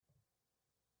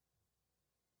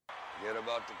Forget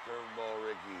about the curveball,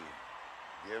 Ricky.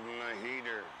 Give him a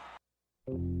heater.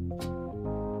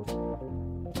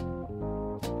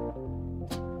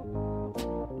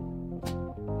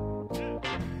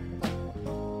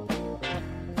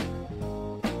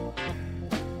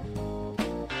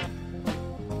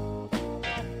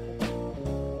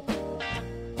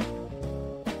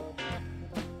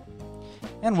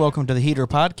 And welcome to the Heater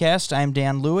Podcast. I'm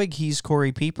Dan Lewig, he's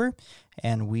Corey Pieper,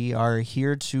 and we are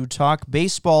here to talk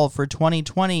baseball for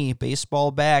 2020,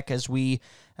 baseball back as we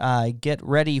get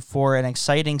ready for an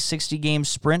exciting 60-game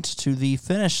sprint to the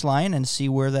finish line and see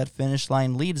where that finish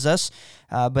line leads us.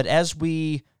 But as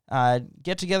we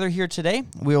get together here today,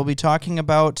 we will be talking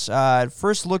about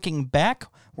first looking back.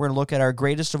 We're going to look at our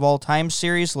greatest of all time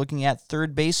series, looking at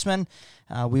third baseman.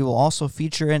 We will also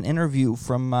feature an interview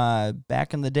from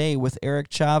back in the day with Eric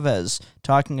Chavez,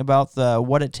 talking about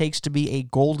what it takes to be a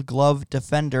Gold Glove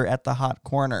defender at the hot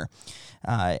corner.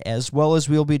 As well as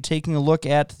we'll be taking a look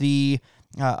at the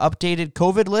updated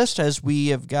COVID list as we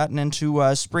have gotten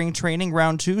into spring training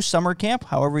round 2, summer camp,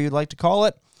 however you'd like to call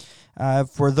it.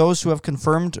 For those who have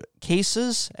confirmed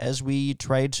cases, as we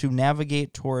try to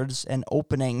navigate towards an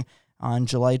opening on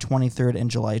July 23rd and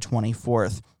July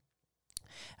 24th.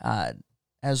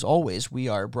 As always, we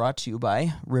are brought to you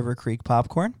by River Creek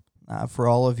Popcorn for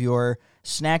all of your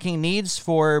snacking needs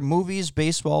for movies,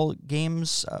 baseball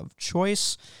games of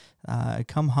choice.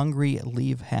 Come hungry,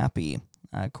 leave happy.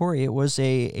 Corey, it was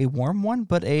a warm one,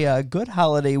 but a good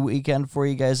holiday weekend for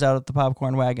you guys out at the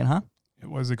Popcorn Wagon, huh?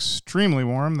 It was extremely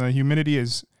warm. The humidity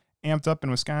is amped up in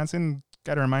Wisconsin.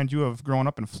 Got to remind you of growing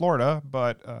up in Florida,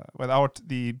 but without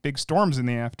the big storms in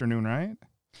the afternoon, right?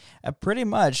 Pretty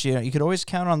much. You could always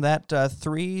count on that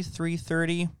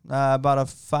 3:30, about a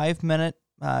 5-minute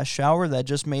shower that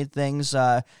just made things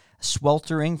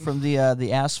sweltering from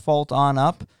the asphalt on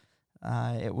up.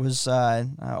 It was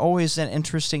always an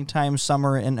interesting time,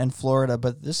 summer in Florida,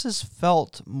 but this has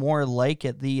felt more like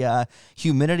it. The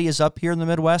humidity is up here in the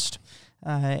Midwest.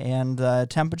 And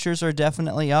temperatures are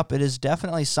definitely up. It is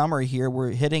definitely summer here.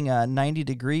 We're hitting 90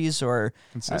 degrees or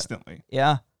consistently.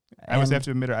 Yeah. I have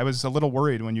to admit, I was a little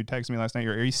worried when you texted me last night.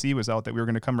 Your AC was out that we were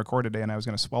going to come record today, and I was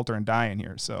going to swelter and die in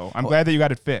here. So I'm glad that you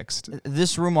got it fixed.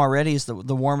 This room already is the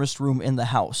warmest room in the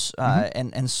house,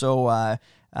 and so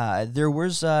there were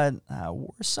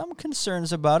some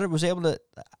concerns about it. Was able to.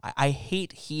 I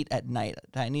hate heat at night.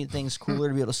 I need things cooler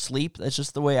to be able to sleep. That's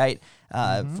just the way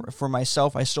for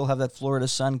myself. I still have that Florida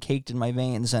sun caked in my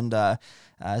veins, and so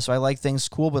I like things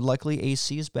cool. But luckily,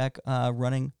 AC is back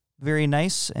running very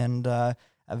nice, and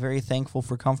very thankful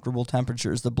for comfortable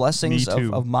temperatures. The blessings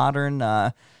of modern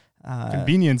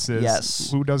conveniences. Yes.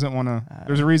 Who doesn't want to?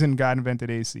 There's a reason God invented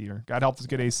AC, or God helped us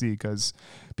get AC, because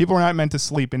people are not meant to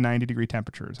sleep in 90-degree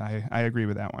temperatures. I agree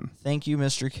with that one. Thank you,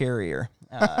 Mr. Carrier.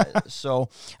 So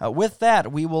with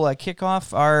that, we will kick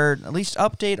off our at least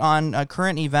update on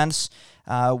current events.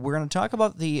 We're going to talk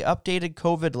about the updated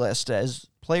COVID list as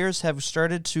players have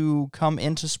started to come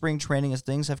into spring training, as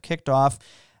things have kicked off.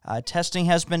 Testing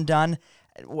has been done.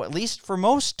 At least for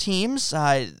most teams,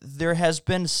 there has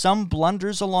been some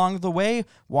blunders along the way.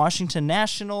 Washington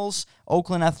Nationals,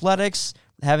 Oakland Athletics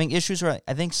having issues where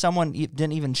I think someone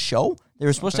didn't even show. They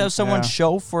were supposed to have someone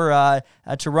show for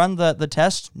to run the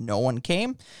test. No one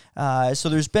came. So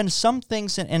there's been some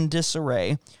things in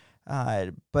disarray.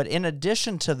 But in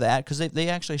addition to that, because they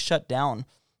actually shut down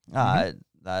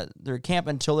their camp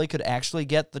until they could actually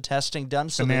get the testing done.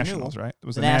 So the Nationals, right? It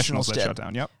was the Nationals that shut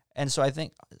down, yep. And so I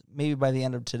think maybe by the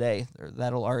end of today,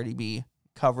 that'll already be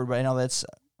covered. But I know that's,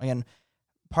 again,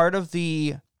 part of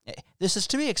this is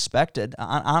to be expected.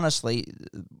 Honestly,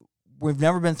 we've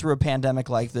never been through a pandemic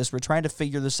like this. We're trying to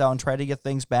figure this out and try to get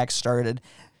things back started.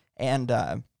 And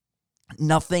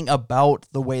nothing about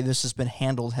the way this has been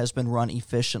handled has been run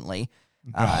efficiently.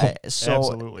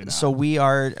 Absolutely not. So we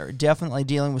are definitely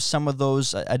dealing with some of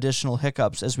those additional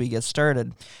hiccups as we get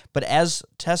started. But as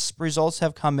test results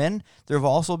have come in, there have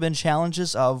also been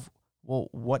challenges of, well,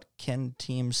 what can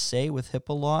teams say with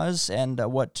HIPAA laws, and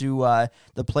what do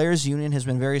the Players Union has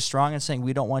been very strong in saying,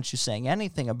 we don't want you saying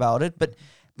anything about it, but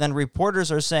then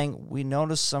reporters are saying, we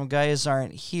noticed some guys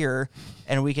aren't here,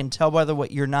 and we can tell by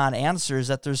what your non-answers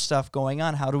that there's stuff going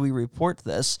on. How do we report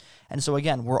this? And so,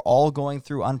 again, we're all going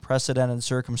through unprecedented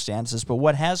circumstances. But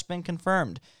what has been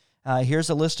confirmed, here's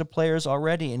a list of players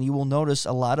already, and you will notice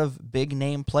a lot of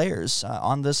big-name players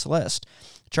on this list.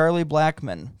 Charlie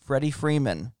Blackmon, Freddie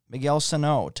Freeman, Miguel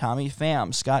Sano, Tommy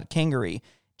Pham, Scott Kingery,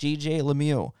 G.J.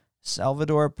 Lemieux,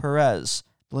 Salvador Perez,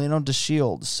 Delino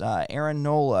DeShields, Aaron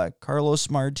Nola, Carlos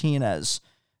Martinez,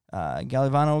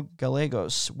 Galivano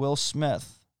Gallegos, Will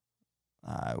Smith,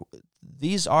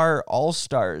 these are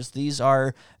all-stars. These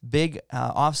are big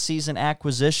off-season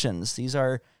acquisitions. These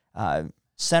are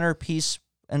centerpiece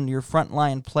and your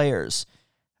frontline players.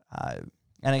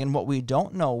 And again, what we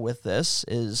don't know with this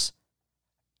is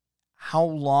how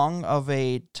long of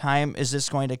a time is this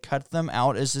going to cut them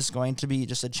out? Is this going to be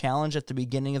just a challenge at the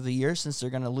beginning of the year since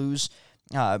they're going to lose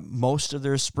most of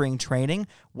their spring training?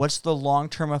 What's the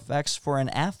long-term effects for an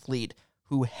athlete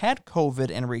who had COVID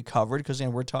and recovered? Because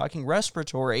we're talking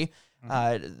respiratory.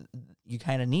 You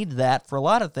kind of need that for a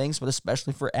lot of things, but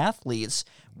especially for athletes.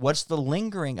 What's the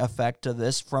lingering effect of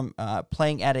this from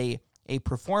playing at a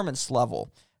performance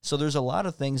level? So there's a lot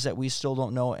of things that we still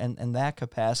don't know in that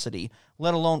capacity,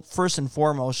 let alone, first and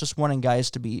foremost, just wanting guys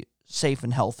to be safe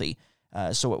and healthy.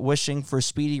 So wishing for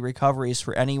speedy recoveries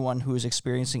for anyone who is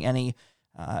experiencing any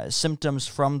symptoms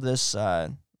from this,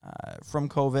 from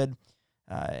COVID,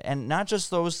 and not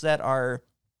just those that are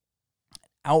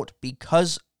out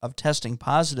because of testing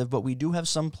positive, but we do have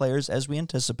some players, as we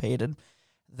anticipated,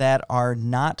 that are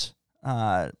not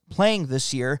playing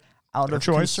this year out of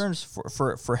concerns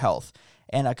for health.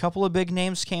 And a couple of big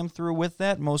names came through with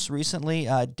that. Most recently,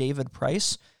 David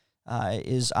Price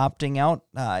is opting out.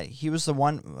 He was the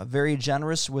one very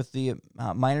generous with the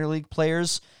minor league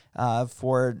players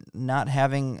for not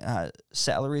having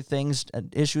salary things,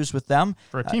 issues with them.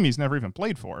 For a team he's never even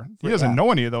played for. He doesn't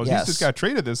know any of those. Yes. He's just got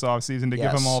traded this offseason to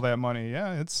give him all that money.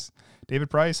 Yeah, it's David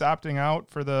Price opting out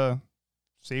for the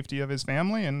safety of his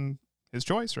family and his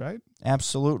choice, right?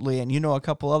 Absolutely. And a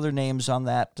couple other names on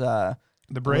that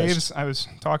the Braves, list. I was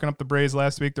talking up the Braves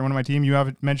last week. They're one of my team. You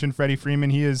have mentioned Freddie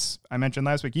Freeman. I mentioned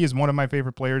last week, he is one of my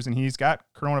favorite players, and he's got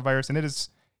coronavirus, and it has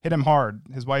hit him hard.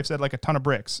 His wife said like a ton of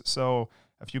bricks. So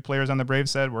a few players on the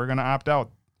Braves said, we're going to opt out.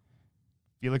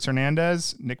 Felix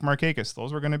Hernandez, Nick Markakis,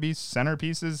 those were going to be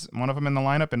centerpieces, one of them in the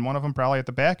lineup and one of them probably at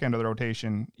the back end of the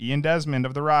rotation. Ian Desmond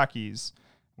of the Rockies.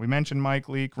 We mentioned Mike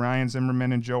Leake, Ryan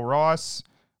Zimmerman, and Joe Ross.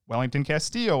 Wellington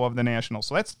Castillo of the Nationals.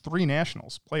 So that's 3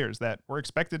 Nationals players that were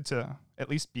expected to at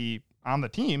least be on the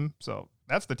team. So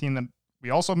that's the team that we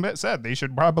also said they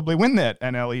should probably win that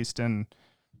NL East, and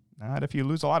not if you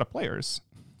lose a lot of players.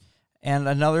 And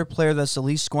another player that's at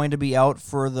least going to be out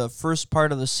for the first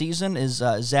part of the season is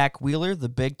Zach Wheeler, the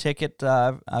big ticket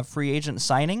free agent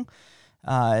signing,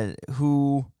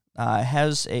 who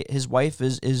has his wife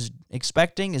is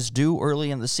expecting, is due early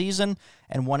in the season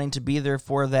and wanting to be there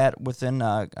for that within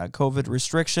COVID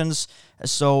restrictions.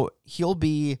 So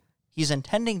he's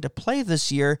intending to play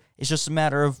this year. It's just a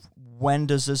matter of when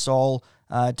does this all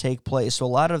take place. So a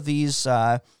lot of these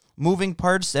moving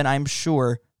parts, and I'm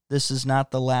sure this is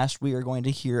not the last we are going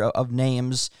to hear of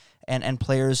names and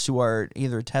players who are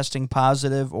either testing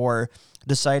positive or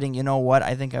deciding,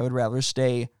 I think I would rather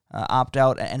opt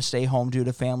out and stay home due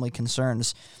to family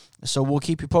concerns. So we'll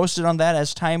keep you posted on that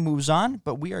as time moves on,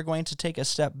 but we are going to take a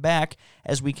step back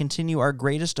as we continue our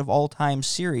greatest of all time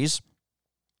series,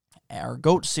 our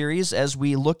GOAT series, as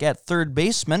we look at third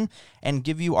baseman and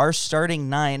give you our starting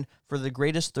 9 for the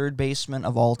greatest third baseman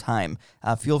of all time.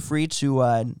 Feel free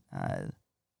to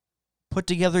put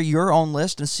together your own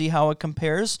list and see how it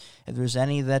compares. If there's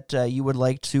any that you would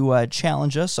like to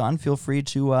challenge us on, feel free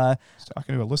to... I was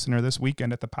talking to a listener this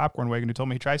weekend at the Popcorn Wagon who told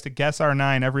me he tries to guess our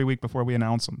 9 every week before we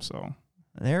announce them. So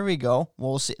there we go.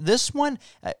 We'll see. This one,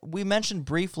 we mentioned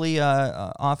briefly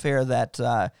off air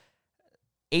that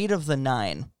 8 of the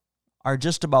 9 are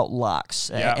just about locks.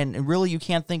 Yeah. And really you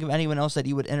can't think of anyone else that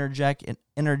you would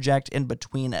interject in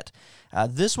between it.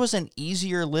 This was an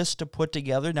easier list to put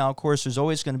together. Now, of course, there's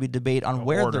always going to be debate on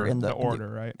where they're in the order,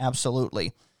 right?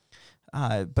 Absolutely.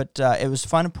 But it was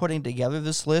fun putting together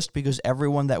this list because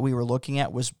everyone that we were looking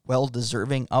at was well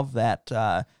deserving of that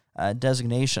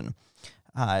designation.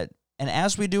 And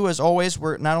as we do, as always,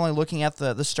 we're not only looking at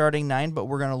the starting 9, but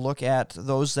we're going to look at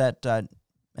those that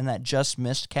in that just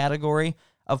missed category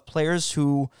of players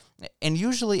who, and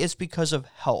usually it's because of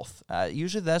health.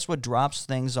 Usually that's what drops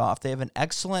things off. They have an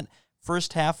excellent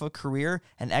first half of career,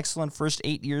 an excellent first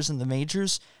 8 years in the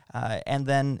majors, and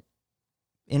then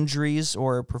injuries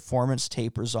or performance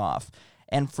tapers off.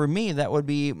 And for me, that would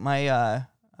be my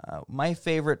my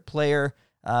favorite player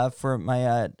for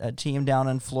my team down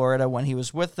in Florida when he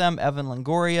was with them, Evan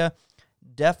Longoria.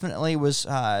 Definitely was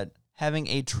having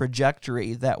a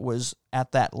trajectory that was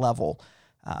at that level.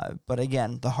 But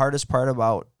again, the hardest part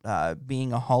about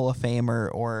being a Hall of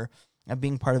Famer or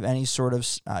being part of any sort of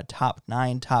top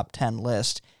 9, top 10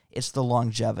 list, it's the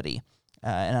longevity.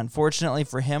 And unfortunately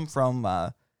for him from,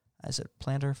 is it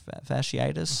plantar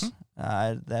fasciitis?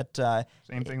 Mm-hmm.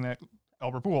 Same thing that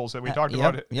Albert Pujols that we talked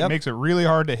about. It makes it really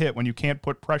hard to hit when you can't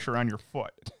put pressure on your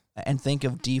foot. And think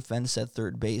of defense at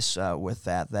third base with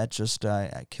that. That just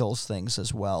kills things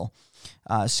as well.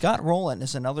 Scott Rowland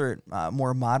is another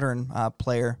more modern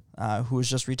player who was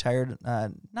just retired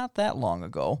not that long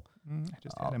ago. I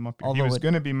just had him up here. He was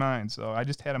going to be mine, so I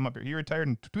just had him up here. He retired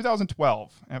in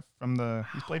 2012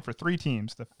 he's played for 3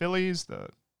 teams, the Phillies, the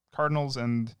Cardinals,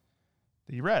 and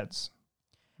the Reds.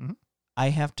 I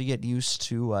have to get used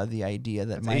to the idea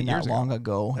that my not long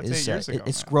ago is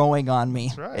it's growing on me.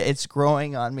 That's right. It's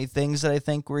growing on me. Things that I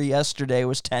think were yesterday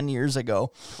was 10 years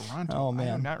ago. Toronto. Oh, man.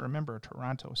 I do not remember a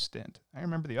Toronto stint. I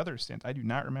remember the other stint. I do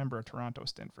not remember a Toronto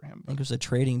stint for him. I think it was a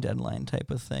trading deadline type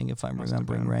of thing, if I'm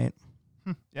remembering right.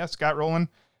 Yeah, Scott Rowland.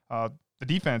 The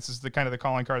defense is the kind of the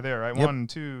calling card there, right? Yep. 1,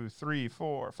 2, 3,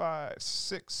 4, 5,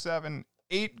 6, 7,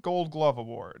 8 Gold Glove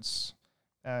awards.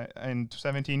 In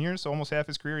 17 years, so almost half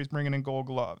his career, he's bringing in Gold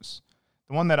Gloves.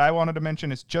 The one that I wanted to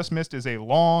mention is just missed is a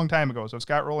long time ago. So if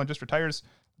Scott Rowland just retires,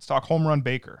 let's talk Home Run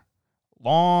Baker.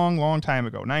 Long time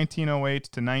ago, 1908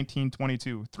 to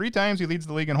 1922. 3 times he leads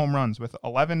the league in home runs with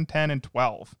 11, 10, and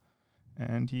 12.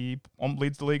 And he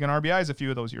leads the league in RBIs a few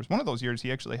of those years. One of those years,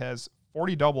 he actually has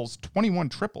 40 doubles, 21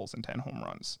 triples, and 10 home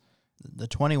runs. The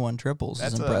 21 triples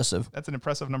is impressive. That's an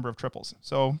impressive number of triples.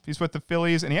 So he's with the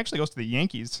Phillies, and he actually goes to the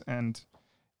Yankees, and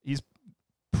he's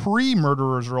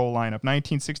pre-Murderer's Row lineup,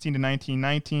 1916 to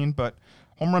 1919, but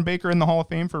Home Run Baker in the Hall of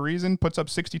Fame for a reason, puts up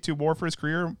 62 WAR for his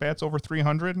career, bats over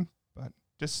 300, but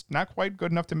just not quite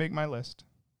good enough to make my list.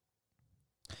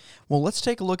 Well, let's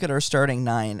take a look at our starting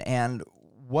 9, and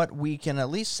what we can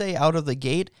at least say out of the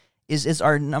gate is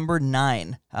our number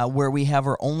 9, where we have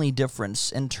our only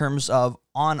difference in terms of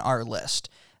on our list.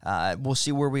 We'll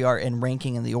see where we are in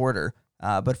ranking in the order,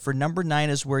 but for number 9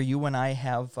 is where you and I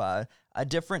have a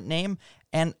different name,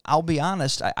 and I'll be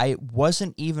honest, I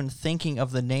wasn't even thinking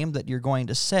of the name that you're going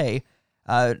to say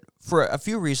for a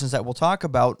few reasons that we'll talk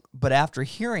about, but after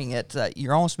hearing it,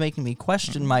 you're almost making me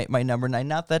question my number 9.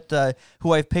 Not that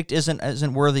who I've picked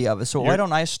isn't worthy of it, so why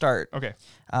don't I start? Okay.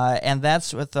 And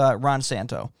that's with Ron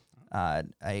Santo,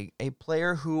 a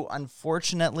player who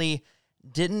unfortunately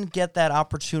didn't get that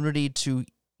opportunity to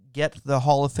get the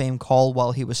Hall of Fame call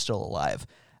while he was still alive.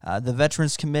 The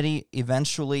Veterans Committee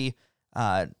eventually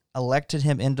elected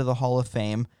him into the Hall of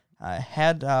Fame,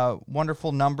 had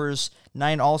wonderful numbers,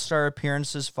 9 All-Star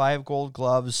appearances, 5 Gold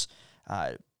Gloves.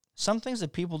 Some things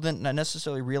that people didn't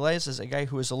necessarily realize as a guy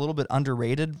who was a little bit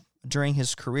underrated during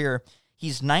his career.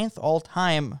 He's 9th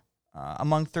all-time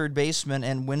among third basemen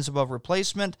in wins above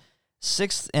replacement,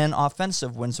 6th in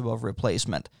offensive wins above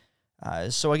replacement.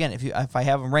 So again, if I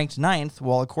have him ranked 9th,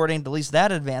 well, according to at least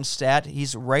that advanced stat,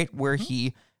 he's right where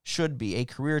he should be. A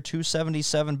career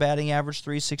 277 batting average,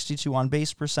 362 on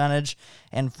base percentage,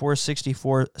 and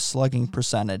 464 slugging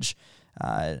percentage.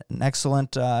 An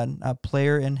excellent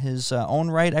player in his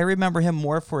own right. I remember him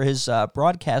more for his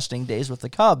broadcasting days with the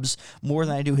Cubs more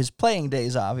than I do his playing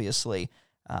days, obviously.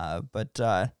 But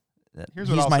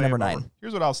he's my number 9.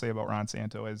 Here's what I'll say about Ron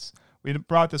Santo is we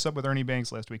brought this up with Ernie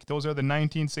Banks last week. Those are the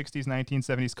 1960s,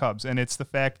 1970s Cubs, and it's the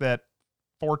fact that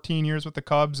 14 years with the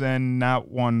Cubs and not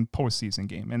one postseason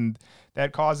game. And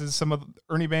that causes some of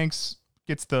Ernie Banks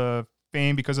gets the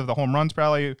fame because of the home runs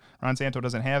probably. Ron Santo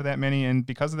doesn't have that many. And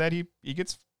because of that, he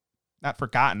gets not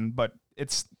forgotten, but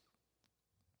it's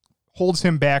holds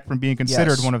him back from being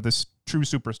considered one of the true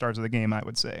superstars of the game, I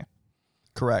would say.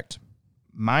 Correct.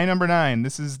 My number 9,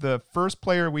 this is the first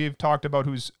player we've talked about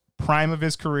who's prime of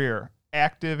his career,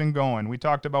 active and going. We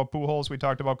talked about Pujols, we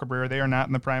talked about Cabrera. They are not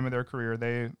in the prime of their career.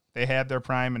 They had their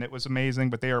prime, and it was amazing,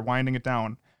 but they are winding it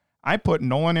down. I put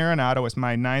Nolan Arenado as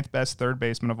my 9th best third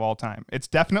baseman of all time. It's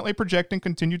definitely projecting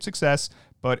continued success,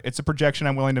 but it's a projection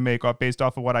I'm willing to make based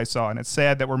off of what I saw, and it's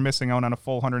sad that we're missing out on a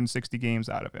full 160 games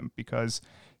out of him because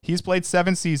he's played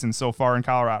 7 seasons so far in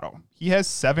Colorado. He has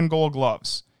 7 Gold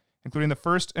Gloves, including the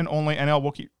first and only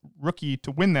NL rookie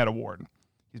to win that award.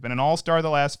 He's been an all-star the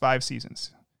last 5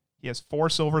 seasons. He has 4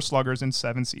 Silver Sluggers in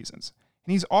 7 seasons.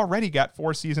 And he's already got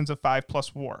 4 seasons of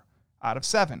 5+ WAR out of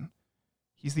 7.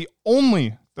 He's the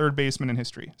only third baseman in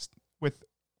history with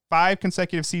 5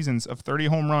 consecutive seasons of 30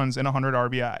 home runs and 100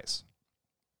 RBIs.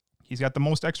 He's got the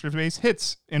most extra base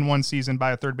hits in one season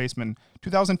by a third baseman.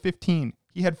 2015,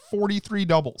 he had 43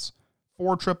 doubles,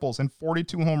 4 triples, and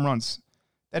 42 home runs.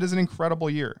 That is an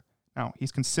incredible year. Now,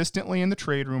 he's consistently in the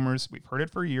trade rumors. We've heard it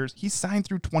for years. He's signed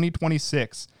through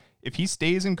 2026. If he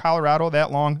stays in Colorado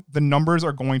that long, the numbers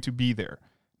are going to be there.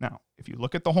 Now, if you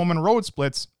look at the home and road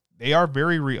splits, they are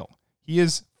very real. He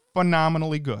is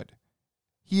phenomenally good.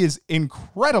 He is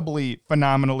incredibly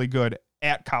phenomenally good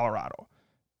at Colorado.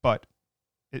 But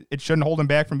it shouldn't hold him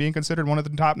back from being considered one of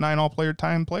the top 9 all-player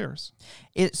time players.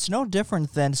 It's no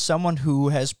different than someone who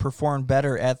has performed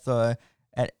better at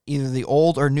either the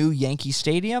old or new Yankee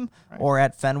Stadium or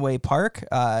at Fenway Park.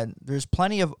 There's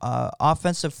plenty of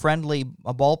offensive-friendly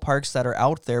ballparks that are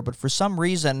out there, but for some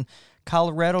reason,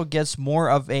 Colorado gets more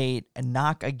of a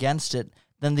knock against it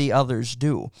than the others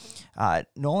do.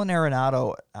 Nolan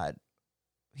Arenado,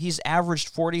 he's averaged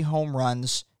 40 home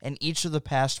runs in each of the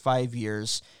past 5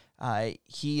 years.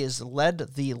 He has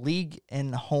led the league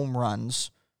in home runs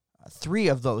 3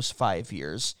 of those 5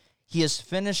 years. He has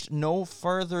finished no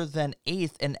further than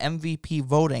 8th in MVP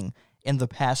voting in the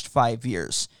past 5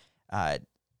 years.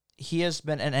 He has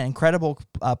been an incredible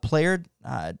player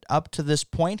up to this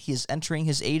point. He is entering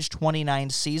his age 29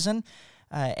 season.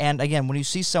 And again, when you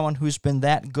see someone who's been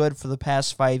that good for the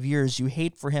past 5 years, you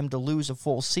hate for him to lose a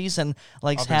full season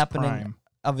like's happening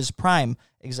of his prime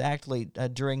exactly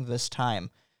during this time.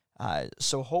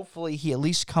 So hopefully he at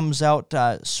least comes out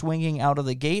swinging out of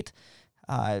the gate.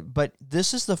 But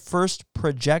this is the first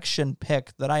projection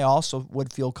pick that I also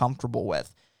would feel comfortable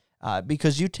with.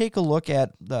 Because you take a look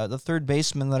at the third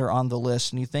basemen that are on the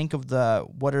list and you think of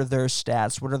what are their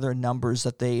stats, what are their numbers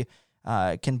that they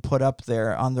can put up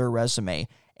there on their resume.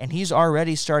 And he's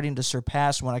already starting to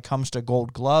surpass when it comes to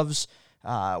Gold Gloves,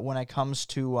 when it comes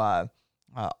to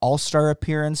all-star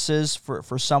appearances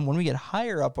for some. When we get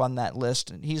higher up on that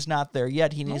list, and he's not there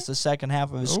yet, he needs the second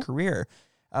half of his career.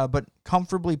 But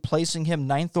comfortably placing him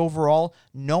 9th overall,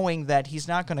 knowing that he's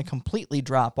not going to completely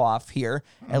drop off here,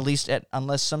 at least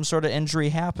unless some sort of injury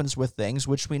happens with things,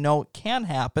 which we know can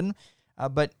happen.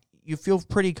 But you feel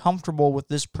pretty comfortable with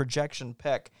this projection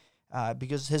pick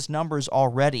because his numbers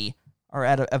already are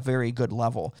at a very good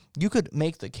level. You could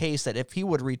make the case that if he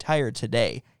would retire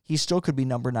today, he still could be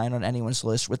number 9 on anyone's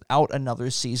list without another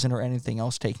season or anything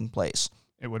else taking place.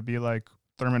 It would be like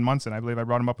Thurman Munson. I believe I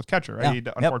brought him up with catcher. Right? Yeah. He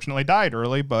unfortunately died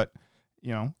early, but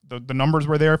the numbers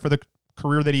were there for the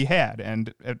career that he had.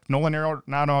 And if Nolan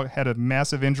Arenado had a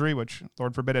massive injury, which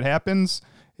Lord forbid it happens,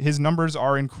 his numbers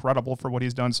are incredible for what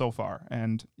he's done so far.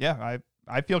 And yeah,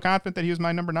 I feel confident that he was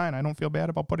my number 9. I don't feel bad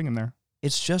about putting him there.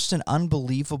 It's just an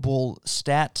unbelievable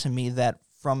stat to me that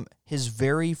from his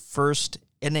very first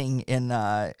inning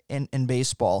in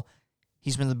baseball,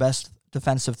 he's been the best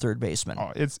defensive third baseman.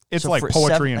 Oh, it's so like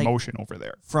poetry in motion over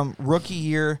there. From rookie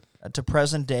year to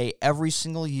present day, every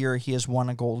single year he has won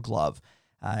a Gold Glove.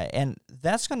 And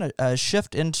that's going to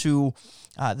shift into,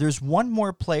 there's one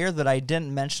more player that I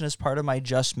didn't mention as part of my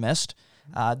just missed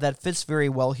that fits very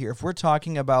well here. If we're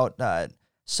talking about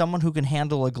someone who can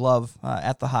handle a glove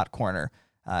at the hot corner,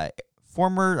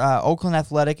 former Oakland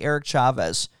Athletic Eric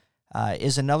Chavez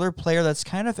is another player that's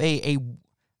kind of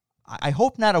I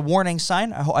hope not a warning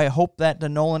sign. I hope that the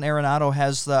Nolan Arenado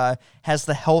has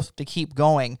the health to keep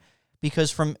going,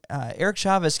 because from Eric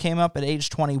Chavez came up at age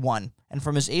 21, and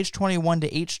from his age 21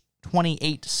 to age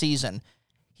 28 season,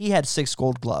 he had 6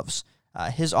 Gold Gloves.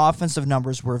 His offensive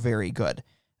numbers were very good.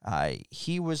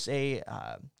 He was a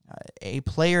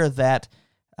player that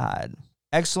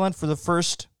excellent for the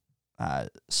first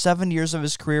 7 years of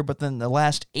his career, but then the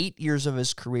last 8 years of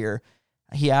his career,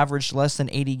 he averaged less than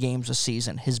 80 games a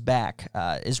season. His back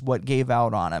is what gave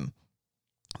out on him.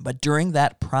 But during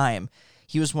that prime,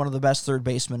 he was one of the best third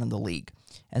basemen in the league.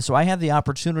 And so I had the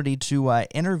opportunity to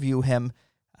interview him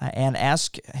and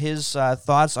ask his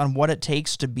thoughts on what it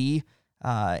takes to be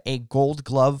a Gold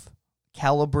Glove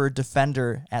caliber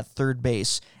defender at third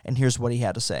base. And here's what he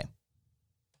had to say.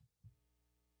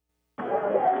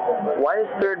 Why is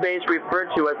third base referred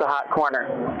to as the hot corner?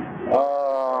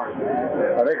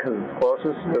 I think because it's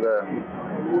closest to the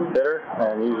hitter,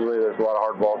 and usually there's a lot of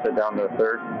hard balls hit down to the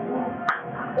third.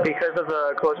 Because of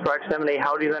the close proximity,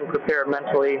 how do you then prepare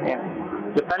mentally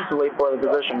and defensively for the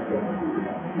position?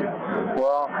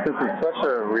 Well, since it's such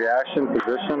a reaction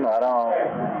position, I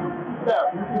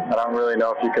don't really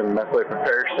know if you can mentally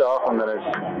prepare yourself, and then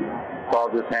it's all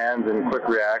just hands and quick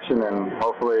reaction, and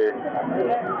hopefully,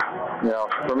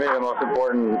 for me, the most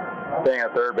important thing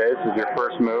at third base is your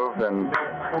first move, and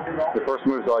the first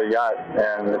move is all you got,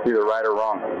 and it's either right or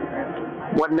wrong.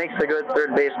 What makes a good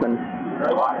third baseman?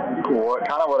 Kind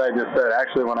of what I just said.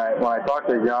 Actually, when I talk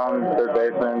to young third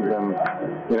basemen and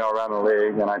around the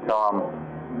league, and I tell them,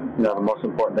 the most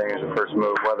important thing is your first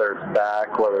move, whether it's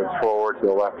back, whether it's forward, to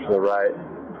the left, to the right.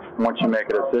 Once you make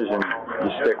a decision,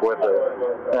 you stick with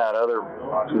it. At other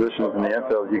positions in the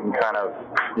infield, you can kind of,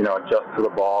 adjust to the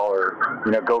ball or,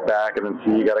 go back and then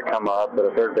see you got to come up. But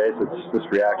at third base, it's just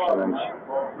reaction, and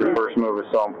your first move is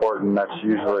so important. That's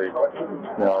usually,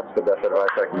 that's the best advice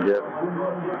I can give.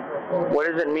 What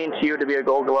does it mean to you to be a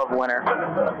Gold Glove winner?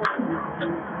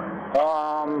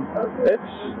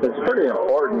 It's pretty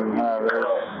important.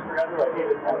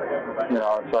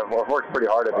 I've worked pretty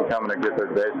hard at becoming a good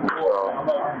third baseman, so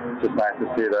it's just nice to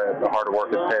see that the hard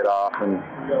work has paid off. And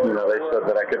they said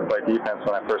that I couldn't play defense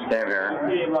when I first came here,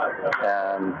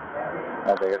 and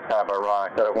I think it's kind of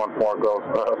ironic that I won 4 gold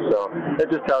gloves. So it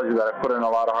just tells you that I put in a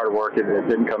lot of hard work. It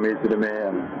didn't come easy to me,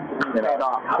 and that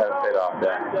paid off.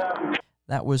 Yeah.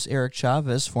 That was Eric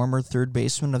Chavez, former third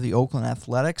baseman of the Oakland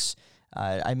Athletics.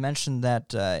 I mentioned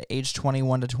that age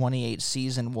 21 to 28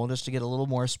 season. Well, just to get a little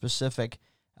more specific,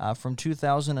 from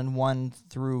 2001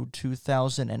 through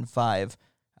 2005,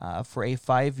 for a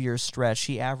 5-year stretch,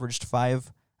 he averaged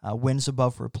 5 wins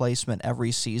above replacement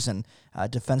every season.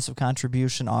 Defensive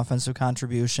contribution, offensive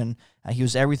contribution. He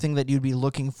was everything that you'd be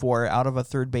looking for out of a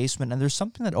third baseman. And there's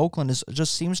something that Oakland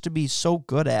just seems to be so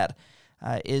good at,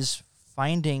 is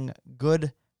finding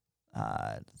good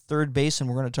third base, and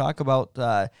we're going to talk about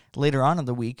later on in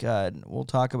the week. We'll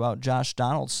talk about Josh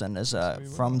Donaldson as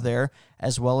from there,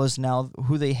 as well as now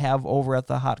who they have over at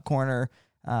the hot corner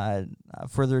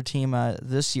for their team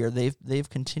this year. They've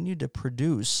continued to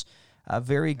produce a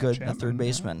very good third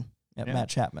baseman, Matt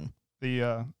Chapman.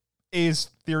 The A's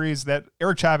theory is that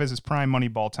Eric Chavez is prime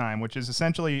Moneyball time, which is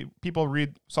essentially people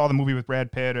saw the movie with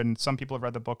Brad Pitt, and some people have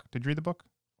read the book. Did you read the book?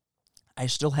 I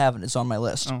still haven't. It's on my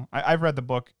list. Oh, I've read the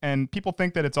book, and people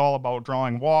think that it's all about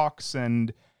drawing walks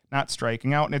and not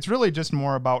striking out, and it's really just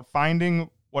more about finding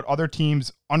what other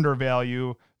teams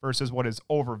undervalue versus what is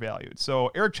overvalued. So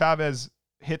Eric Chavez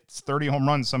hits 30 home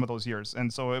runs some of those years,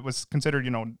 and so it was considered,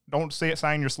 don't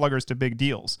sign your sluggers to big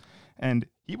deals. And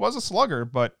he was a slugger,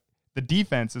 but the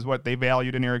defense is what they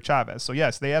valued in Eric Chavez. So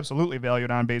yes, they absolutely valued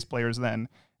on-base players then,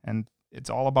 and it's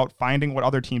all about finding what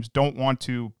other teams don't want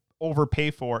to overpay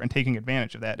for and taking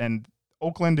advantage of that. And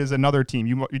Oakland is another team.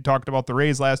 You talked about the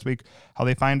Rays last week, how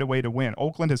they find a way to win.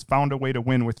 Oakland has found a way to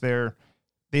win with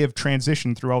they have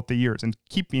transitioned throughout the years and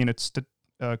keep being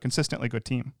a consistently good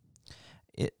team.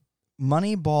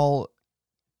 Moneyball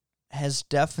has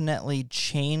definitely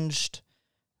changed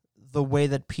the way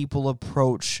that people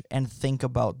approach and think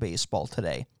about baseball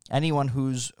today. Anyone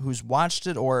who's watched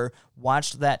it or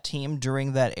watched that team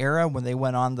during that era when they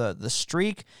went on the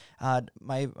streak,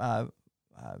 my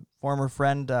former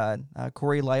friend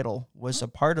Corey Lytle was a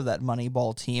part of that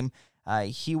Moneyball team.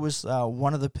 He was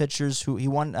one of the pitchers he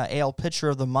won AL Pitcher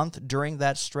of the Month during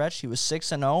that stretch. He was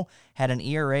 6-0, had an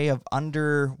ERA of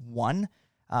under 1.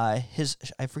 I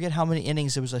forget how many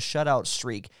innings, it was a shutout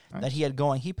streak that he had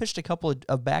going. He pitched a couple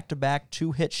of back-to-back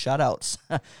 2-hit shutouts,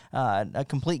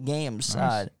 complete games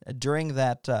during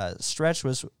that stretch,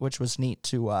 which was neat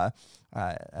to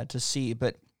see.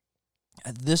 But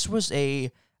this was a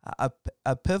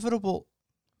pivotal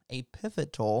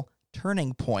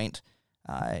turning point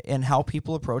in how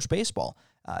people approach baseball.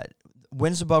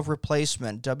 Wins above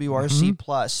replacement, WRC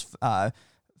plus,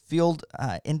 field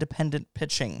independent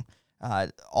pitching.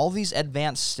 All these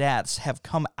advanced stats have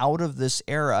come out of this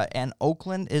era, and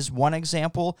Oakland is one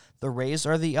example. The Rays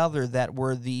are the other, that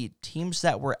were the teams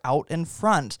that were out in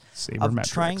front of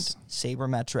trying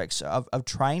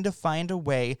to find a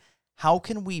way. How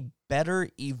can we better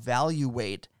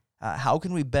evaluate? How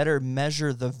can we better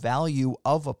measure the value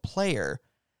of a player?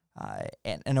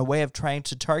 And a way of trying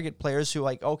to target players who,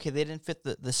 okay, they didn't fit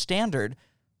the standard,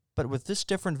 but with this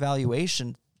different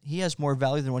valuation, he has more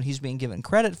value than what he's being given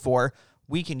credit for.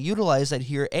 We can utilize that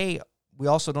here. We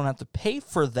also don't have to pay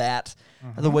for that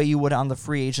the way you would on the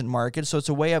free agent market. So it's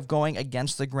a way of going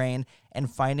against the grain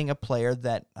and finding a player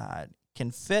that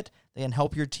can fit, that can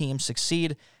help your team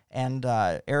succeed. And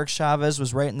Eric Chavez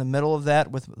was right in the middle of that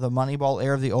with the Moneyball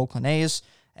era of the Oakland A's.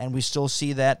 And we still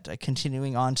see that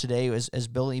continuing on today as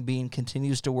Billy Beane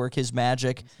continues to work his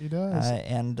magic. He does.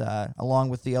 And along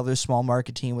with the other small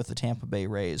market team with the Tampa Bay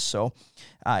Rays. So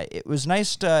it was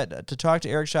nice to talk to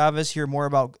Eric Chavez, hear more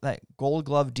about that Gold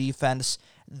Glove defense.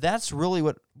 That's really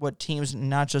what teams,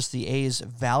 not just the A's,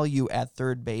 value at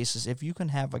third base, is if you can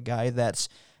have a guy that's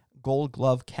Gold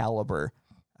Glove caliber.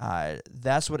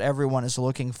 That's what everyone is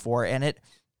looking for. And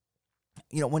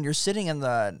when you're sitting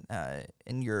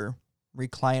in your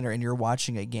recliner and you're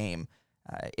watching a game,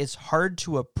 it's hard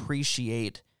to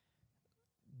appreciate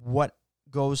what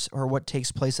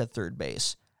takes place at third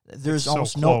base. There's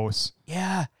almost close.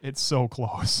 It's so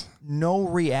close. No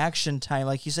reaction time.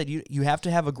 Like you said, you have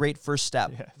to have a great first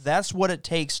step. Yeah. That's what it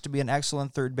takes to be an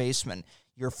excellent third baseman.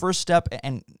 Your first step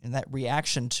and that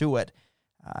reaction to it.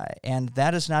 And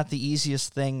that is not the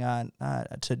easiest thing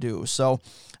to do. So,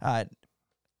 I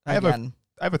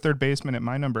have a third baseman at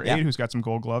my number 8 who's got some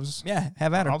Gold Gloves. Yeah,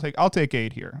 have at her. I'll take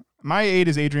 8 here. My 8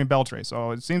 is Adrian Beltre.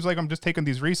 So it seems like I'm just taking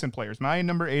these recent players. My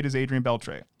number 8 is Adrian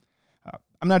Beltre.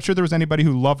 I'm not sure there was anybody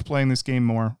who loved playing this game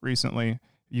more recently.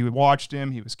 You watched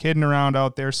him. He was kidding around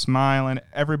out there, smiling.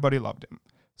 Everybody loved him.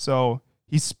 So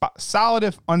he's solid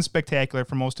if unspectacular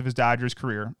for most of his Dodgers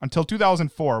career until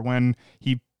 2004 when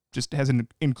he just has an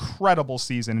incredible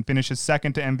season and finishes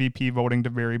second to MVP voting to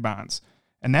Barry Bonds.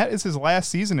 And that is his last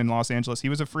season in Los Angeles. He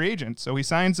was a free agent. So he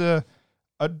signs a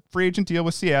free agent deal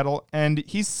with Seattle, and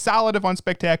he's solid if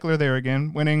unspectacular there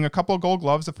again, winning a couple of Gold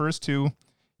Gloves the first two.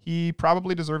 He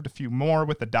probably deserved a few more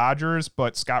with the Dodgers,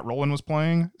 but Scott Rowland was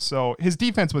playing, so his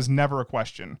defense was never a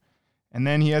question. And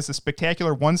then he has a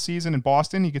spectacular one season in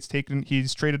Boston.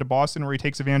 He's traded to Boston where he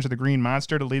takes advantage of the Green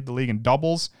Monster to lead the league in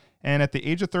doubles. And at the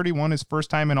age of 31, his first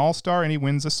time in All-Star, and he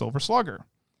wins a Silver Slugger.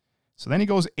 So then he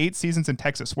goes 8 seasons in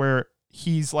Texas where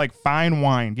he's like fine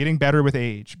wine, getting better with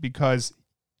age because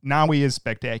now he is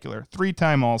spectacular.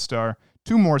 3-time All-Star,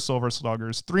 2 more Silver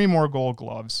Sluggers, 3 more Gold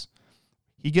Gloves.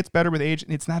 He gets better with age,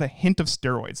 and it's not a hint of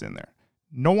steroids in there.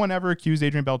 No one ever accused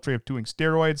Adrian Beltre of doing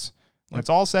steroids. When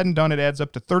it's all said and done, it adds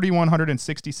up to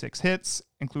 3,166 hits,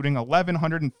 including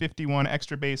 1,151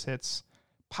 extra base hits,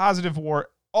 positive WAR,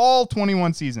 all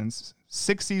 21 seasons,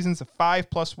 6 seasons of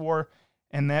 5+ WAR,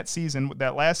 and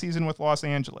that last season with Los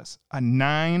Angeles, a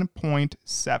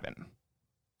 9.7.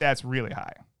 That's really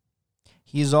high.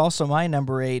 He's also my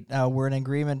number 8. We're in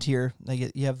agreement here.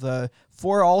 You have the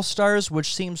 4 All-Stars,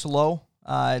 which seems low.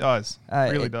 It does.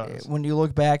 Really does. When you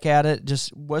look back at it,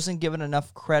 just wasn't given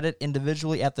enough credit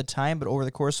individually at the time, but over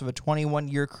the course of a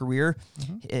 21-year career,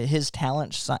 his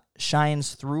talent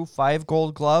shines through. 5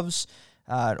 Gold Gloves,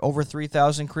 over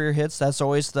 3,000 career hits. That's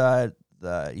always the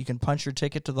you can punch your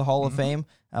ticket to the Hall of Fame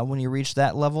when you reach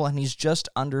that level, and he's just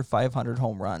under 500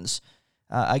 home runs.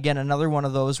 Again, another one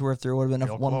of those where if there would have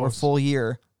been one more full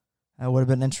year, it would have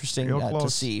been interesting to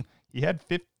see. He had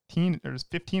 15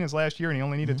 his last year, and he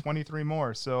only needed 23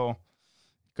 more, so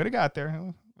could have got there. It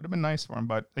would have been nice for him,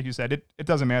 but like you said, it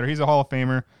doesn't matter. He's a Hall of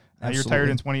Famer. He retired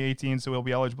in 2018, so he'll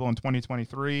be eligible in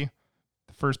 2023.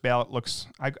 The first ballot looks,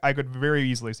 I could very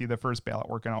easily see the first ballot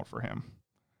working out for him.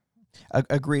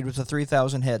 Agreed. With the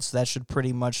 3,000 hits, that should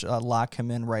pretty much lock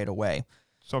him in right away.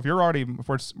 So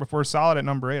if we're solid at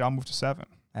number 8, I'll move to 7.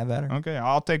 I better. Okay,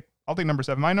 I'll take number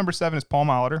 7. My number 7 is Paul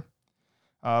Molitor.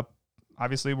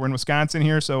 Obviously, we're in Wisconsin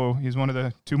here, so he's one of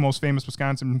the 2 most famous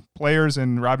Wisconsin players,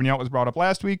 and Robin Yount was brought up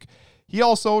last week. He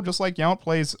also, just like Yount,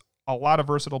 plays a lot of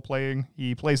versatile playing.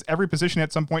 He plays every position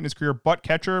at some point in his career but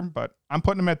catcher, but I'm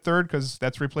putting him at 3rd because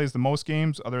that's where he plays the most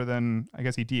games, other than, I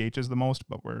guess he DHs the most,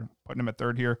 but we're putting him at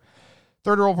 3rd here.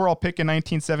 3rd overall pick in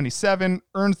 1977,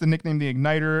 earns the nickname the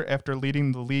Igniter after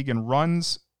leading the league in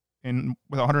runs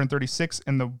with 136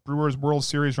 in the Brewers World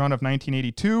Series run of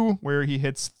 1982, where he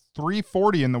hits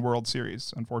 340 in the World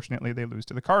Series. Unfortunately, they lose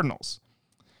to the Cardinals.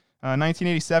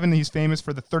 1987, he's famous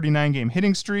for the 39-game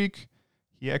hitting streak.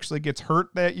 He actually gets hurt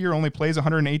that year, only plays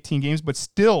 118 games, but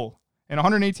still, in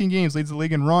 118 games, leads the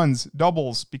league in runs,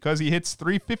 doubles, because he hits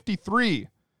 353.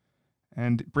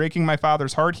 And breaking my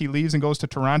father's heart, he leaves and goes to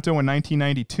Toronto in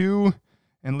 1992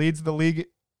 and leads the league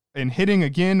in hitting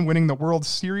again, winning the World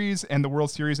Series and the World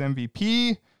Series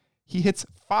MVP. He hits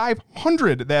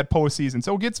 500 that postseason,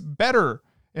 so it gets better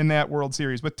in that World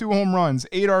Series with 2 home runs,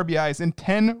 8 RBIs, and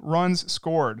 10 runs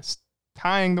scored,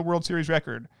 tying the World Series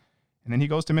record. And then he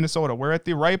goes to Minnesota, where at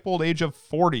the ripe old age of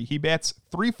 40, he bats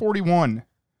 .341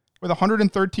 with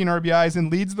 113 RBIs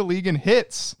and leads the league in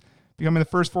hits, becoming the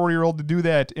first 40-year-old to do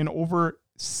that in over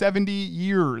 70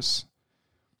 years.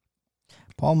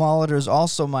 Paul Molitor is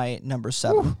also my number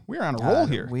 7. Ooh, we're on a roll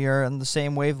here. We are on the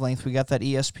same wavelength. We got that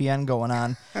ESPN going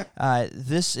on.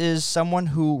 This is someone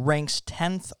who ranks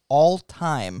 10th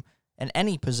all-time in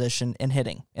any position in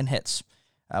hits,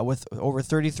 with over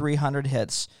 3,300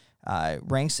 hits.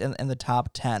 Ranks in the top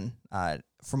 10.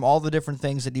 From all the different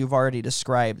things that you've already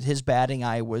described, his batting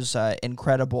eye was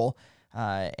incredible.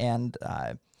 And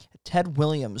Ted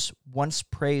Williams once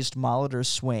praised Molitor's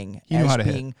swing as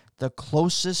being the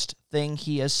closest thing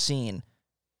he has seen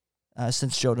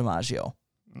since Joe DiMaggio.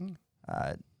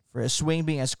 For his swing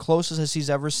being as close as he's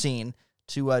ever seen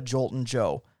to Joltin'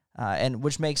 Joe. And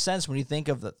which makes sense when you think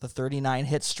of the 39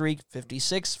 hit streak,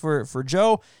 56 for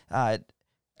Joe.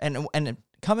 And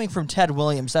coming from Ted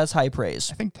Williams, that's high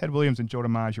praise. I think Ted Williams and Joe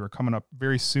DiMaggio are coming up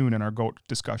very soon in our GOAT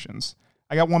discussions.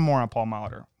 I got one more on Paul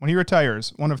Molitor. When he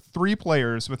retires, one of 3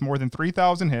 players with more than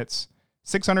 3,000 hits,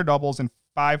 600 doubles, and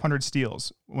 500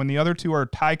 steals. When the other 2 are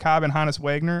Ty Cobb and Hannes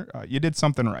Wagner, you did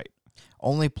something right.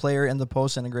 Only player in the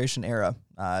post-integration era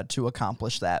to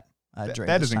accomplish that during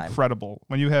that this is time. Incredible.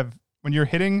 When you're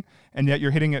hitting, and yet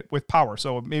you're hitting it with power.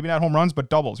 So maybe not home runs, but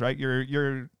doubles, right?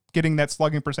 You're getting that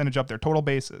slugging percentage up there, total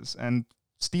bases, and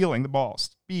stealing the ball,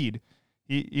 speed.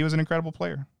 He was an incredible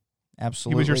player.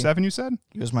 Absolutely. He was your 7, you said?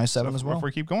 He was my 7 as well. If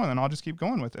we keep going, then I'll just keep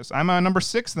going with this. I'm on number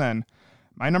 6 then.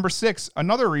 My number 6,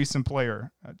 another recent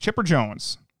player, Chipper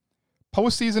Jones.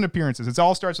 Postseason appearances. It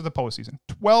all starts with the postseason.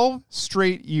 12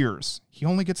 straight years. He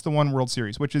only gets the one World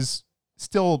Series, which is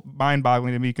still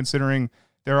mind-boggling to me considering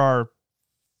there are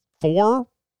 4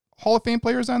 Hall of Fame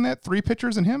players on that, 3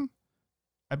 pitchers and him,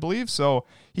 I believe. So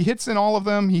he hits in all of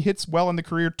them. He hits well in the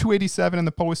career. 287 in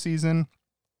the postseason.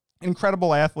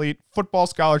 Incredible athlete. Football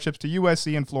scholarships to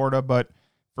USC and Florida, but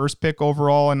first pick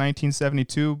overall in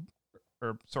 1972,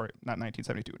 or sorry, not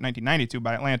 1972, 1992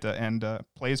 by Atlanta, and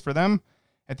plays for them.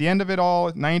 At the end of it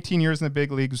all, 19 years in the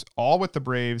big leagues, all with the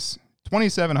Braves,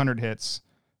 2,700 hits,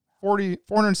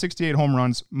 468 home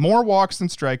runs, more walks than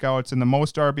strikeouts, and the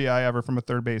most RBI ever from a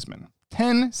third baseman.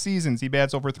 10 seasons he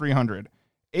bats over 300,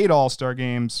 8 All-Star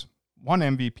games, 1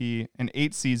 MVP, and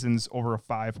 8 seasons over a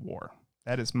 5 WAR.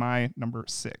 That is my number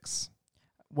 6.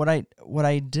 What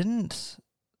I didn't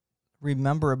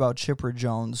remember about Chipper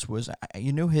Jones was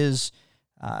you knew his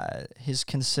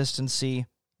consistency.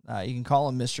 You can call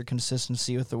him Mr.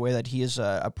 Consistency with the way that he has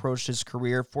approached his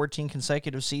career. 14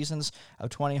 consecutive seasons of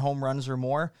 20 home runs or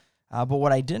more. But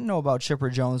what I didn't know about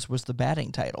Chipper Jones was the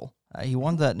batting title. He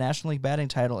won the National League batting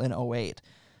title in 2008.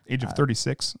 Age of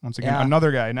 36. Once again, yeah.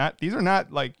 Another guy. These are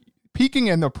not like peaking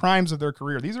in the primes of their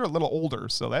career. These are a little older.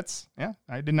 So that's,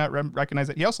 I did not recognize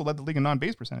that. He also led the league in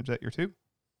on-base percentage that year too.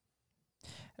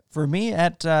 For me,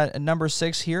 at number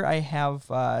 6 here, I have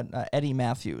Eddie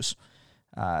Matthews.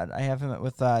 I have him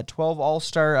with 12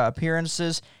 All-Star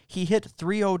appearances. He hit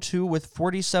 .302 with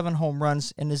 47 home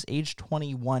runs in his age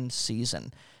 21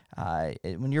 season.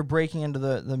 When you're breaking into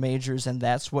the majors and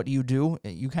that's what you do,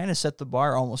 you kind of set the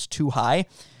bar almost too high.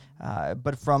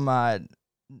 But from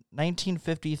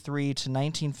 1953 to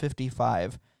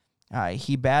 1955,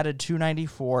 he batted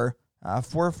 .294,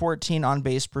 414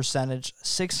 on-base percentage,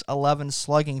 .611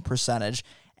 slugging percentage,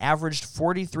 averaged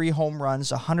 43 home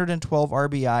runs, 112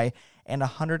 RBI, and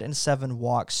 107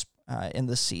 walks in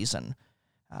the season.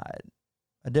 A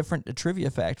trivia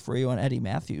fact for you on Eddie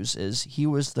Matthews is he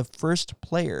was the first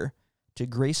player to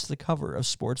grace the cover of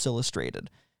Sports Illustrated.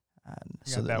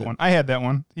 One. I had that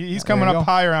one. He's coming up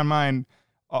higher on mine.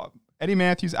 Eddie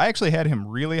Matthews, I actually had him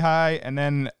really high, and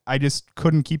then I just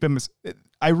couldn't keep him.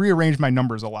 I rearranged my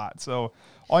numbers a lot. So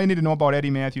all you need to know about Eddie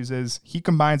Matthews is he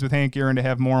combines with Hank Aaron to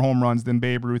have more home runs than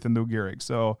Babe Ruth and Lou Gehrig.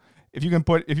 So if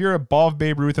you're above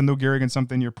Babe Ruth and Lou Gehrig in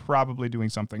something, you're probably doing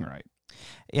something right.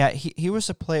 Yeah, he was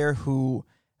a player who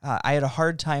I had a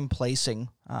hard time placing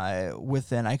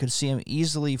within. I could see him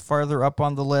easily farther up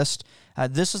on the list.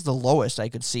 This is the lowest I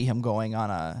could see him going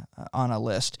on a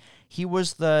list. He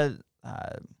was the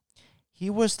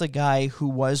guy who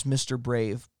was Mr.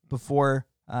 Brave before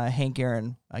Hank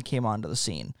Aaron came onto the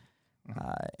scene.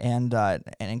 And an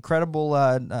incredible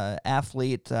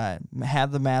athlete,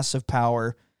 had the massive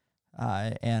power,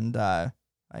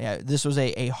 this was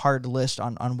a hard list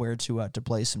on where to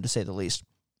place him, to say the least.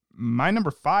 My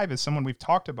number 5 is someone we've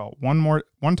talked about one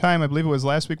time. I believe it was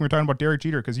last week when we were talking about Derek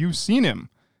Jeter, because you've seen him.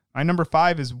 My number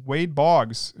 5 is Wade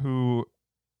Boggs, who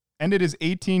ended his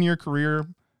 18-year career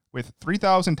with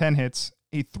 3,010 hits,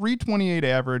 a .328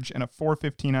 average, and a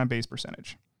 .415 on-base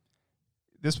percentage.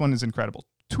 This one is incredible.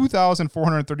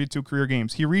 2,432 career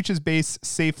games. He reaches base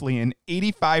safely in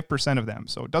 85% of them.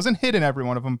 So it doesn't hit in every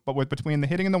one of them, but between the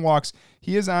hitting and the walks,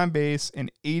 he is on base in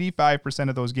 85%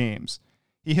 of those games.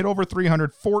 He hit over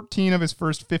 314 of his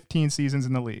first 15 seasons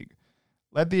in the league.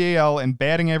 Led the AL in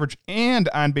batting average and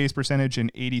on-base percentage in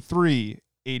 83,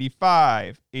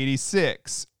 85,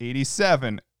 86,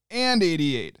 87, and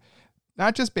 88.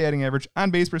 Not just batting average,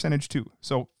 on-base percentage too.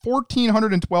 So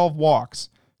 1,412 walks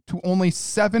to only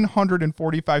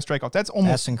 745 strikeouts.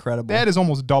 That's incredible. That is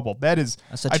almost double. That's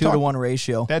a 2-to-1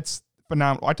 ratio. That's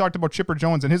phenomenal. I talked about Chipper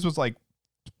Jones, and his was like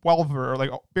 12 or like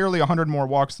barely 100 more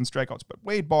walks than strikeouts. But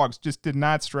Wade Boggs just did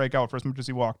not strike out for as much as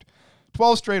he walked.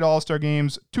 12 straight All-Star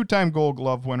games, 2-time Gold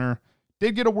Glove winner.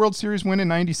 Did get a World Series win in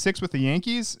 96 with the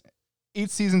Yankees. 8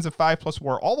 seasons of 5+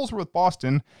 WAR. All those were with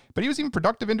Boston, but he was even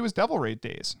productive into his Devil Raid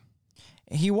days.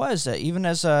 He was, even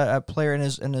as a player in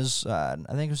his I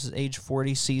think it was his age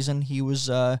 40 season, he was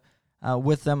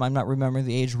with them. I'm not remembering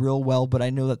the age real well, but I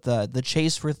knew that the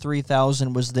chase for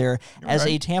 3,000 was there. As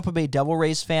a Tampa Bay Devil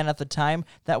Rays fan at the time,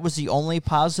 that was the only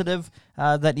positive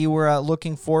that you were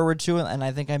looking forward to, and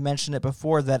I think I mentioned it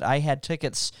before that I had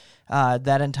tickets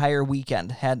that entire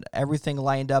weekend, had everything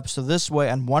lined up. So this way,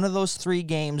 on one of those 3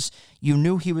 games, you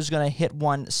knew he was going to hit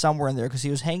one somewhere in there because he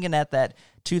was hanging at that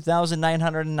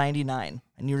 2,999,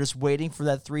 and you're just waiting for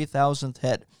that 3,000th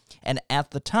hit. And at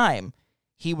the time,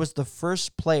 he was the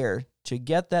first player to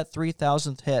get that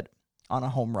 3,000th hit on a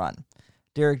home run.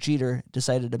 Derek Jeter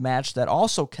decided to match that.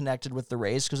 Also connected with the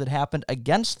Rays because it happened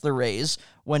against the Rays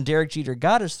when Derek Jeter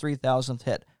got his 3,000th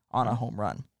hit on a home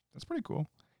run. That's pretty cool.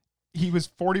 He was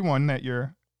 41 that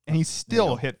year, and he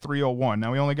still hit 301.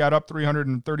 Now, he only got up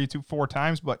 332 four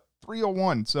times, but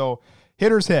 301. So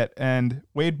hitters hit, and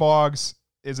Wade Boggs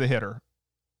is a hitter.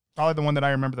 Probably the one that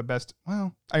I remember the best.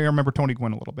 Well, I remember Tony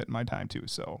Gwynn a little bit in my time, too.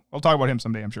 So I'll talk about him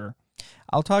someday, I'm sure.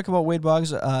 I'll talk about Wade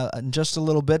Boggs in just a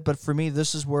little bit, but for me,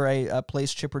 this is where I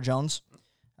place Chipper Jones.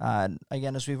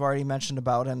 Again, as we've already mentioned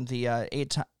about him, the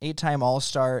eight-time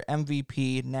All-Star,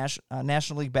 MVP,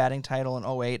 National League batting title in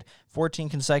 2008, 14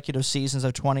 consecutive seasons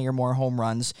of 20 or more home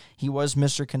runs. He was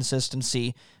Mr.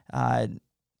 Consistency.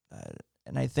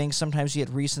 And I think sometimes you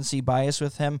get recency bias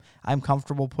with him. I'm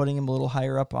comfortable putting him a little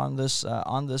higher up on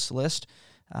this list,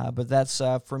 but that's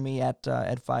for me at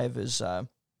 5 is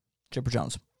Chipper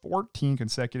Jones. 14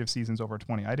 consecutive seasons over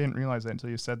 20. I didn't realize that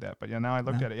until you said that, but yeah, now I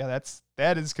looked at it. Yeah,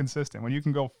 that is consistent. When you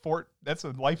can go that's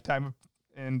a lifetime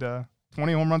and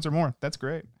 20 home runs or more. That's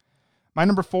great. My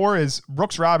number 4 is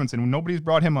Brooks Robinson. Nobody's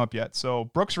brought him up yet. So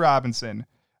Brooks Robinson,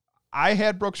 I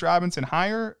had Brooks Robinson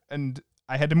higher, and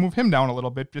I had to move him down a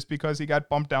little bit just because he got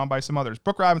bumped down by some others.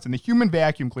 Brooks Robinson, the human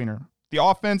vacuum cleaner. The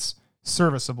offense,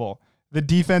 serviceable. The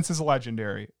defense is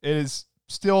legendary. It is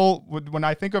still, when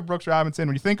I think of Brooks Robinson,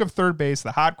 when you think of third base,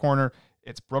 the hot corner,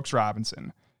 it's Brooks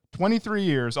Robinson. 23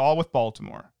 years, all with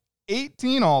Baltimore.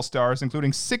 18 All-Stars,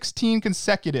 including 16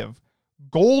 consecutive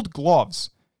Gold Gloves.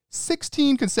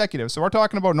 16 consecutive. So we're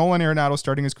talking about Nolan Arenado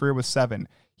starting his career with 7.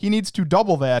 He needs to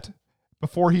double that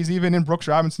before he's even in Brooks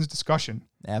Robinson's discussion.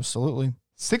 Absolutely.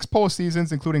 6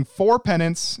 postseasons, including 4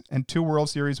 pennants and 2 World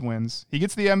Series wins. He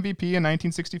gets the MVP in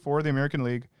 1964 of the American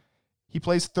League. He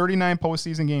plays 39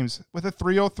 postseason games with a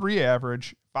 303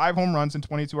 average, 5 home runs, and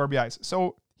 22 RBIs.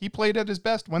 So he played at his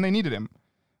best when they needed him.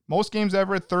 Most games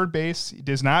ever at third base. He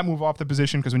does not move off the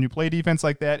position because when you play defense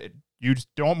like that, you just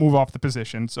don't move off the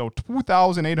position. So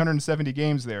 2,870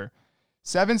 games there.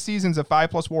 7 seasons of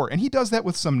 5+ WAR. And he does that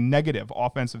with some negative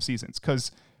offensive seasons because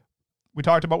we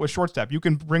talked about with shortstop. You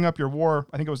can bring up your WAR.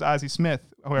 I think it was Ozzie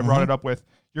Smith who I brought it up with.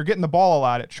 You're getting the ball a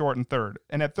lot at short and third.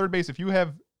 And at third base, if you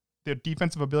have the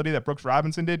defensive ability that Brooks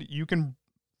Robinson did, you can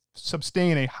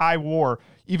sustain a high WAR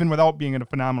even without being a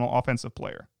phenomenal offensive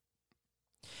player.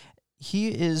 He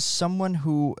is someone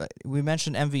who, we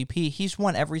mentioned MVP, he's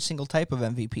won every single type of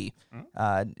MVP.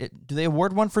 Do they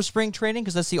award one for spring training?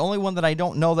 Because that's the only one that I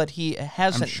don't know that he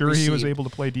hasn't I'm sure received. He was able to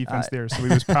play defense there, so he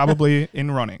was probably in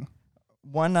running.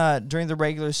 One during the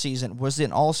regular season was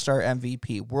an All-Star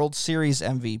MVP, World Series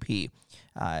MVP.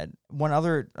 One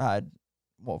other,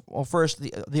 first,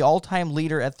 the all-time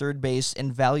leader at third base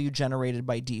in value generated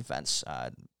by defense,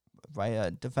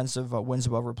 by defensive wins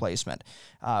above replacement.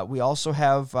 We also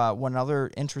have one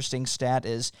other interesting stat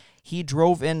is he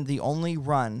drove in the only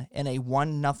run in a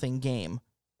 1-0 game,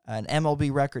 an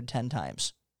MLB record 10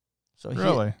 times. So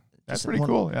really? That's pretty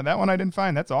cool. Yeah, that one I didn't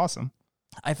find. That's awesome.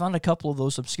 I found a couple of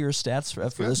those obscure stats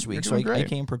for this week, so I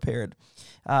came prepared.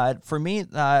 For me,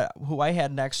 who I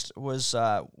had next was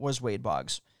Wade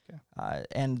Boggs. Okay.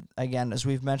 And again, as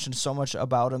we've mentioned so much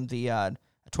about him, the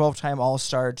 12-time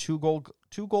All-Star, 2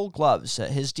 gold gloves.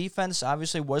 His defense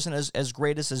obviously wasn't as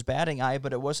great as his batting eye,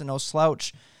 but it wasn't no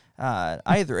slouch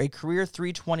either. A career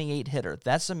 .328 hitter.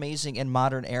 That's amazing in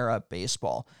modern era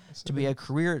baseball. Yes, to be a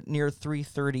career near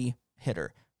 .330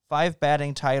 hitter. 5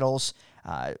 batting titles.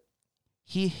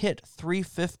 He hit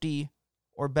 .350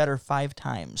 or better 5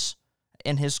 times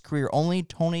in his career. Only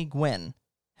Tony Gwynn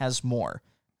has more.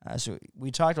 So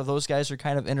we talked about those guys are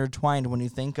kind of intertwined when you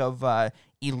think of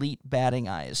elite batting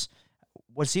eyes.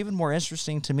 What's even more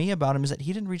interesting to me about him is that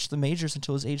he didn't reach the majors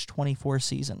until his age 24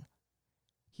 season.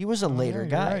 He was a later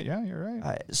guy. Right. Yeah, you're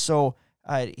right. So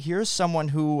here's someone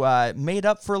who made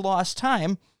up for lost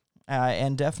time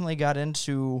and definitely got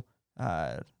into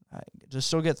to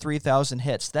still get 3,000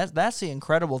 hits. That's the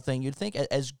incredible thing. You'd think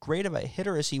as great of a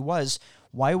hitter as he was,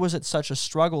 why was it such a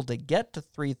struggle to get to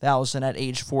 3,000 at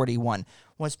age 41?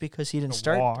 Well, it's because he didn't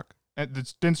start. Walk. It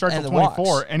didn't start till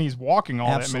 24, and he's walking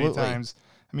all that many times.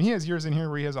 I mean, he has years in here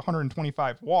where he has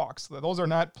 125 walks. Those are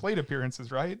not plate appearances,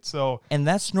 right? And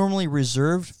that's normally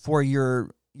reserved for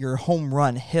your home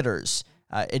run hitters.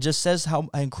 It just says how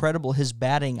incredible his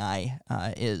batting eye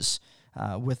is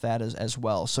with that as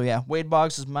well. So, yeah, Wade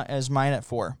Boggs is mine at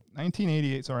 4.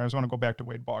 1988. Sorry, I just want to go back to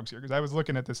Wade Boggs here because I was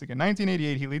looking at this again.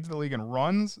 1988, he leads the league in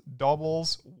runs,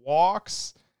 doubles,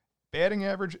 walks, batting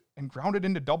average, and grounded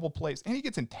into double plays. And he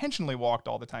gets intentionally walked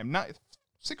all the time.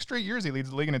 6 straight years he leads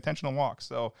the league in intentional walks.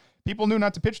 So people knew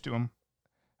not to pitch to him.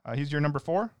 He's your number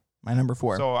 4? My number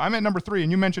 4. So I'm at number 3,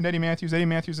 and you mentioned Eddie Matthews. Eddie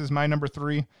Matthews is my number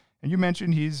 3. And you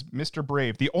mentioned he's Mr.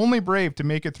 Brave, the only Brave to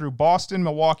make it through Boston,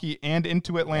 Milwaukee, and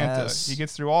into Atlanta. Yes. He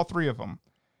gets through all three of them.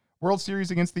 World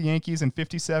Series against the Yankees in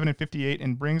 57 and 58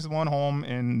 and brings one home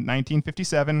in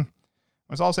 1957. When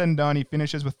it's all said and done, he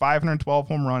finishes with 512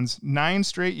 home runs, 9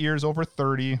 straight years over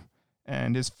 30,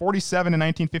 and his 47 in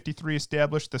 1953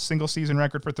 established the single-season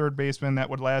record for third baseman that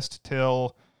would last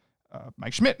till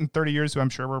Mike Schmidt in 30 years, who I'm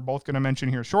sure we're both going to mention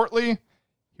here shortly.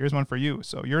 Here's one for you.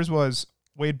 So yours was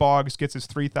Wade Boggs gets his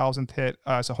 3,000th hit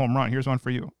as a home run. Here's one for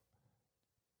you.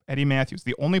 Eddie Matthews,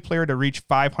 the only player to reach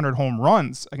 500 home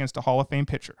runs against a Hall of Fame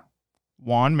pitcher.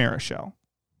 Juan Marichal.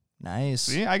 Nice.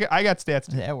 See, I got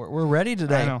stats too. Yeah, we're ready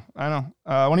today. I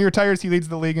know. When he retires, he leads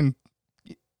the league in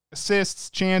assists,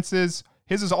 chances.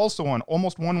 His is also on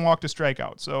almost one walk to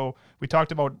strikeout. So we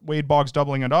talked about Wade Boggs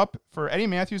doubling it up. For Eddie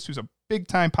Matthews, who's a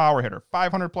big-time power hitter,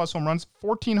 500-plus home runs,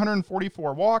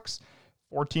 1,444 walks,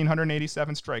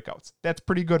 1,487 strikeouts. That's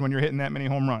pretty good when you're hitting that many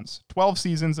home runs. 12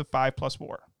 seasons of 5+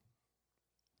 WAR.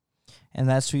 And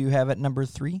that's who you have at number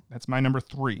 3? That's my number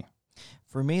 3.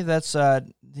 For me, that's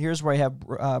here's where I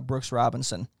have Brooks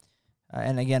Robinson.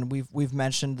 And again, we've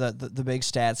mentioned the big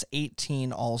stats: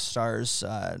 18 All-Stars,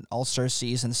 All-Star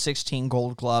season, 16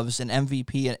 Gold Gloves, an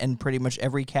MVP in pretty much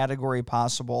every category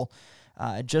possible.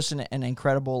 Just an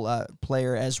incredible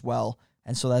player as well.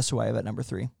 And so that's who I have at number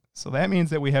 3. So that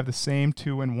means that we have the same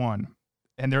 2 and 1,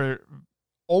 and they're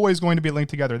always going to be linked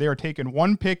together. They are taken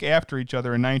one pick after each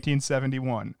other in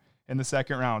 1971 in the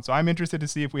second round. So I'm interested to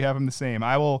see if we have them the same.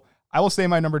 I will say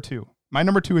my number 2. My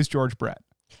number 2 is George Brett.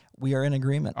 We are in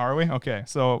agreement. Are we? Okay.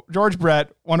 So George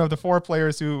Brett, one of the 4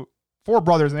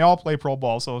 brothers, and they all play pro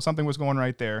ball. So something was going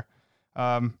right there.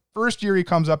 First year he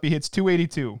comes up, he hits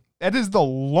 282. That is the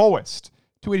lowest,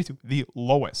 282, the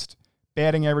lowest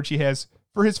batting average he has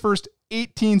for his first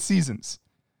 18 seasons.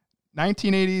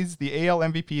 1980s, the AL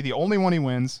MVP, the only one he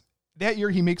wins. That year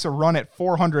he makes a run at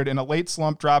 400 and a late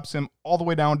slump drops him all the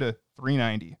way down to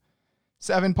 390.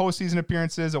 7 postseason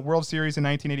appearances, a World Series in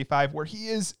 1985 where he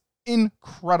is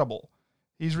incredible.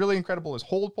 He's really incredible. His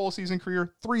whole postseason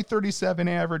career, 337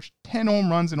 average, 10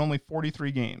 home runs in only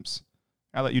 43 games.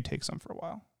 I'll let you take some for a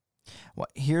while. Well,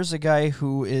 here's a guy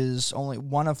who is only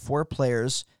one of 4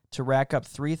 players to rack up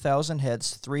 3,000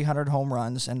 hits, 300 home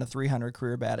runs, and a 300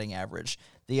 career batting average.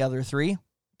 The other 3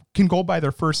 can go by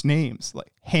their first names,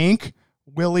 like Hank,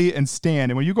 Willie, and Stan.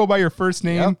 And when you go by your first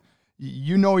name,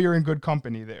 you know you're in good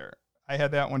company there. I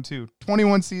had that one too.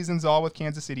 21 seasons all with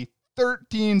Kansas City,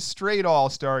 13 straight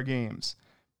All-Star games.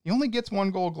 He only gets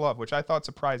 1 Gold Glove, which I thought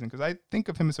surprising because I think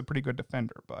of him as a pretty good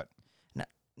defender. But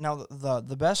now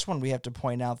the best one we have to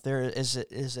point out there is it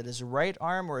his right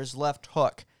arm or his left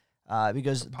hook?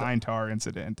 Because the pine tar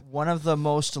incident. One of the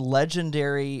most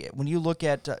legendary, when you look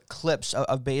at clips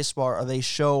of baseball, or they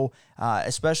show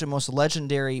especially most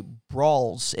legendary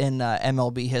brawls in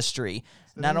MLB history.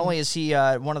 Not only is he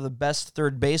one of the best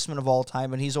third basemen of all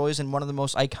time, but he's always in one of the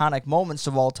most iconic moments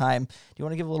of all time. Do you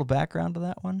want to give a little background to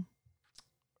that one?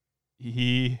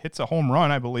 He hits a home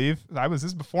run, I believe. This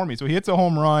is before me. So he hits a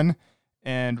home run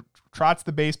and trots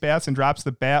the base paths and drops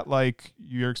the bat like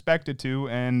you're expected to.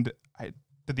 And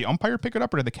did the umpire pick it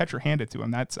up or did the catcher hand it to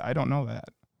him? I don't know that.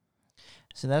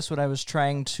 So that's what I was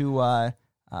trying to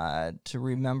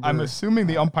remember. I'm assuming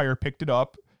the umpire picked it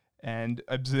up and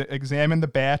examined the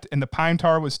bat, and the pine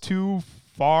tar was too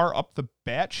far up the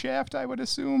bat shaft, I would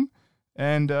assume.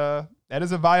 And that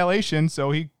is a violation, so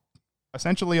he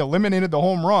essentially eliminated the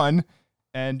home run,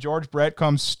 and George Brett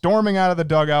comes storming out of the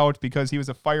dugout because he was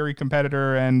a fiery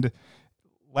competitor and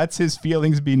lets his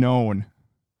feelings be known.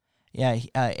 Yeah,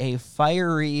 a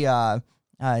fiery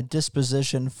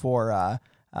disposition for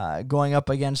going up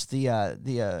against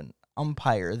the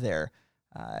umpire there.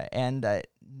 And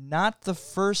not the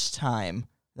first time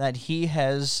that he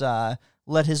has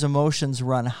let his emotions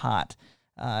run hot.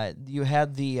 You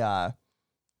had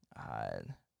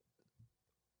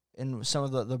in some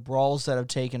of the brawls that have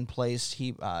taken place,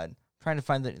 he trying to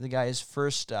find the guy's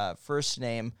first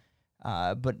name,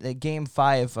 but at Game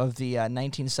 5 of the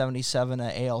 1977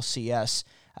 ALCS,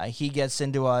 he gets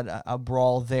into a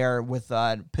brawl there with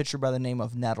a pitcher by the name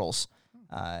of Nettles,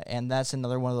 and that's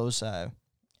another one of those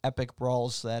epic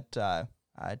brawls that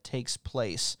takes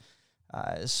place.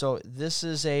 So this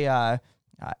is a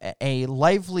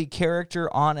lively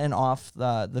character on and off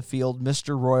the field,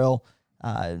 Mr. Royal,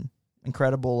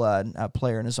 incredible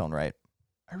player in his own right.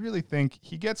 I really think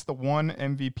he gets the one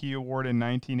MVP award in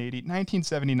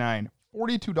 1979,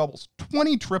 42 doubles,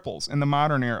 20 triples in the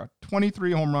modern era,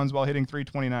 23 home runs while hitting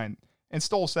 329, and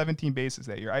stole 17 bases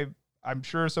that year. I'm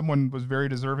sure someone was very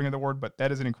deserving of the award, but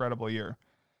that is an incredible year.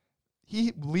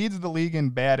 He leads the league in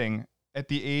batting at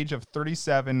the age of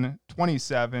 37,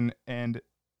 27, and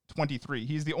 23.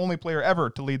 He's the only player ever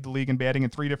to lead the league in batting in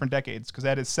 3 different decades, because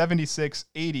that is 76,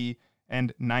 80,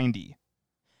 and 90.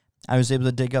 I was able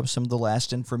to dig up some of the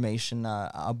last information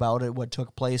about it. What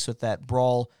took place with that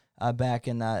brawl back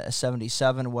in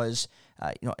 77 was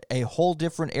a whole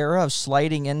different era of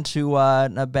sliding into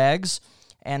bags.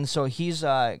 And so he's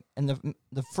in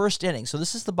the first inning. So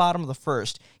this is the bottom of the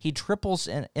first. He triples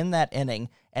in that inning,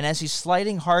 and as he's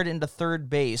sliding hard into third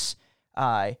base,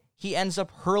 he ends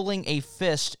up hurling a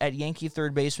fist at Yankee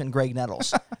third baseman Greg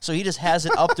Nettles. So he just has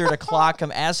it up there to clock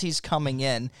him as he's coming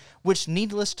in, which,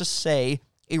 needless to say,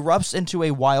 erupts into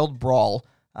a wild brawl,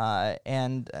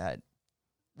 and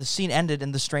the scene ended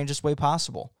in the strangest way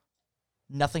possible.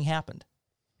 Nothing happened.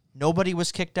 Nobody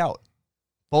was kicked out.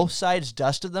 Both sides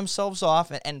dusted themselves off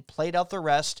and played out the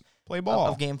rest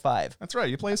of Game 5. That's right.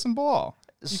 You play some ball.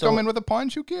 You come in with a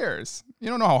punch, who cares? You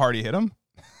don't know how hard he hit him.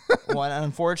 Well,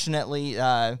 unfortunately,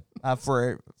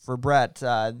 for Brett,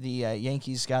 the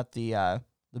Yankees got the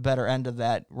better end of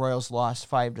that. Royals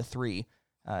lost 5-3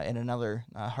 in another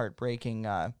heartbreaking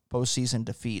postseason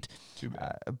defeat. Too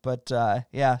bad. But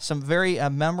some very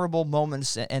memorable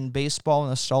moments in baseball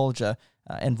nostalgia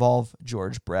involve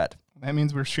George Brett. That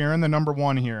means we're sharing the number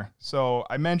 1 here. So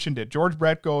I mentioned it. George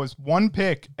Brett goes 1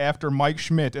 pick after Mike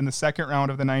Schmidt in the second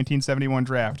round of the 1971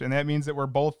 draft, and that means that we're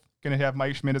both going to have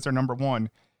Mike Schmidt as our number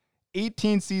 1.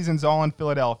 18 seasons all in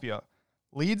Philadelphia.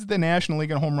 Leads the National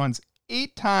League in home runs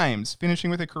 8 times,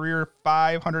 finishing with a career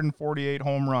 548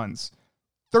 home runs.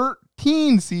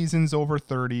 13 seasons over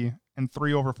 30 and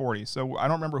 3 over 40. So I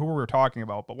don't remember who we were talking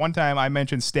about, but one time I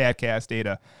mentioned StatCast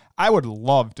data. I would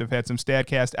love to have had some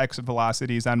StatCast exit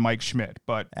velocities on Mike Schmidt,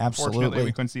 but unfortunately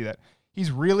we couldn't see that.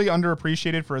 He's really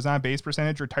underappreciated for his on-base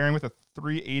percentage, retiring with a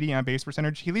 380 on-base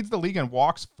percentage. He leads the league in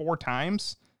walks 4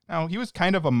 times. Now, he was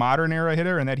kind of a modern era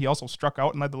hitter in that he also struck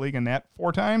out and led the league in that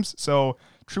 4 times. So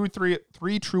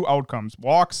three true outcomes: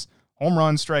 walks, home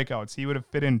runs, strikeouts. He would have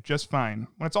fit in just fine.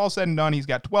 When it's all said and done, he's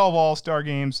got 12 All-Star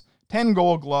games, 10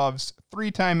 Gold Gloves,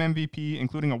 3-time MVP,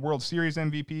 including a World Series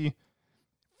MVP,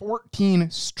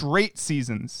 14 straight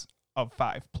seasons of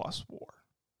 5+ WAR.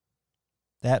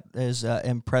 That is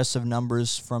impressive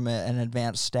numbers from an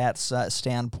advanced stats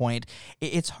standpoint.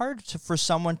 It's hard for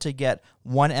someone to get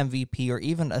 1 MVP or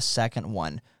even a second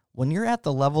one. When you're at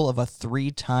the level of a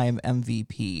 3-time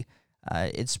MVP,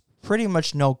 it's pretty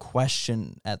much no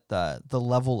question at the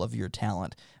level of your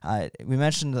talent. We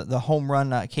mentioned the home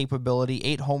run capability,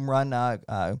 8 home run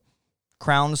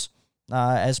crowns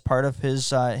as part of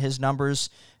his numbers.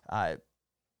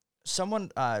 Someone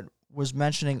was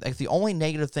mentioning, like, the only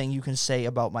negative thing you can say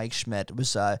about Mike Schmidt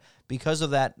was because of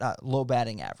that low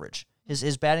batting average.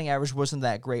 His batting average wasn't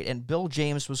that great, and Bill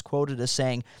James was quoted as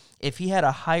saying, if he had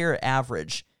a higher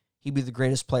average, he'd be the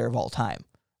greatest player of all time.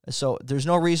 So there's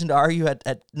no reason to argue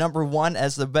at number 1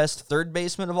 as the best third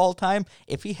baseman of all time.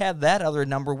 If he had that other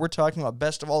number, we're talking about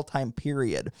best of all time,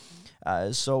 period.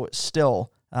 So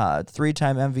still,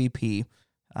 3-time MVP,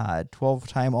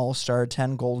 12-time All-Star,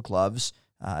 10 Gold Gloves,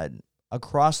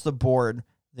 across the board,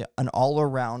 an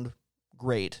all-around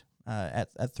great at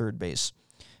third base.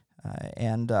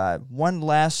 And one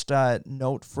last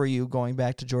note for you, going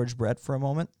back to George Brett for a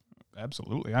moment.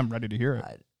 Absolutely. I'm ready to hear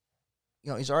it.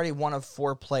 He's already one of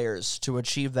 4 players to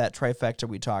achieve that trifecta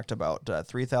we talked about,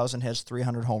 3,000 hits,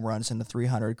 300 home runs, and a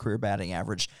 300 career batting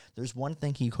average. There's one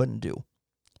thing he couldn't do: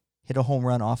 hit a home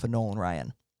run off of Nolan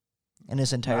Ryan in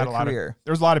his entire career.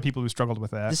 There's a lot of people who struggled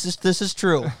with that. This is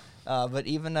true. But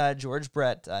even George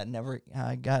Brett never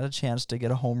got a chance to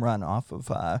get a home run off of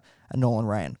a Nolan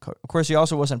Ryan. Of course, he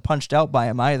also wasn't punched out by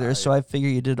him either, so I figure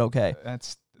you did okay.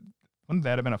 Wouldn't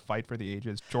that have been a fight for the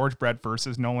ages? George Brett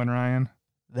versus Nolan Ryan?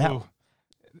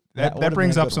 That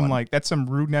brings up some that's some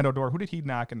rude Ned Odor. Who did he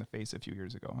knock in the face a few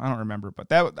years ago? I don't remember, but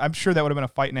I'm sure that would have been a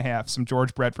fight and a half. Some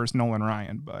George Brett versus Nolan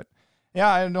Ryan, but yeah,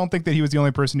 I don't think that he was the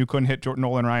only person who couldn't hit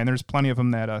Nolan Ryan. There's plenty of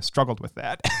them that struggled with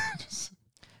that.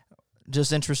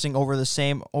 Just interesting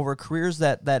over careers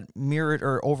that mirrored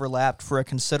or overlapped for a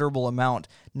considerable amount.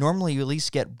 Normally, you at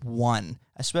least get 1,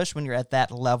 especially when you're at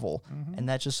that level, and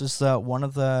that just is one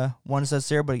of the ones that's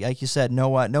there. But like you said,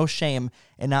 no shame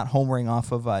in not homering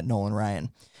off of Nolan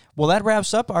Ryan. Well, that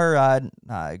wraps up our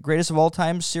greatest of all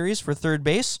time series for third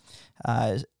base.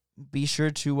 Be sure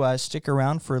to stick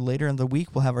around for later in the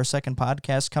week. We'll have our second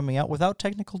podcast coming out without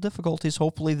technical difficulties,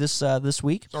 hopefully this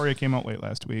week. Sorry it came out late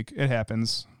last week. It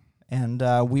happens. And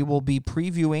we will be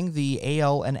previewing the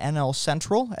AL and NL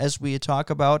Central as we talk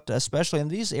about, especially in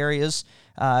these areas,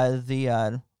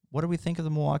 the what do we think of the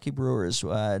Milwaukee Brewers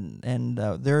and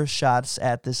their shots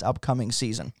at this upcoming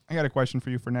season? I got a question for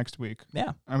you for next week.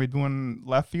 Yeah. Are we doing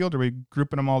left field, or are we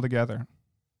grouping them all together?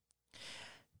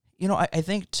 I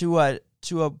think to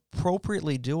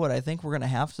appropriately do it, I think we're going to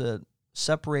have to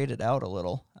separate it out a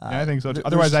little. Yeah, I think so too.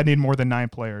 Otherwise, I'd need more than 9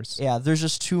 players. Yeah, there's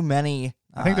just too many.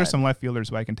 I think there's some left fielders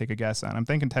who I can take a guess on. I'm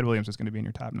thinking Ted Williams is going to be in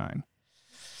your top 9.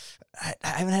 I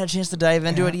haven't had a chance to dive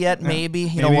into it yet.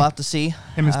 Maybe. We'll have to see.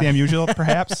 Him and Stan Musial,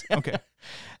 perhaps? Okay.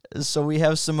 So we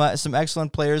have some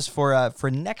excellent players for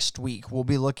next week. We'll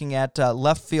be looking at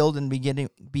left field and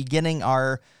beginning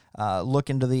our look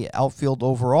into the outfield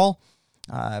overall.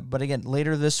 But again,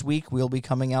 later this week, we'll be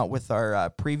coming out with our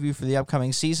preview for the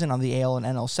upcoming season on the AL and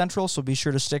NL Central, so be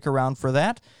sure to stick around for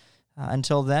that.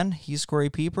 Until then, he's Corey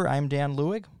Pieper. I'm Dan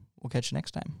Lewig. We'll catch you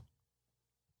next time.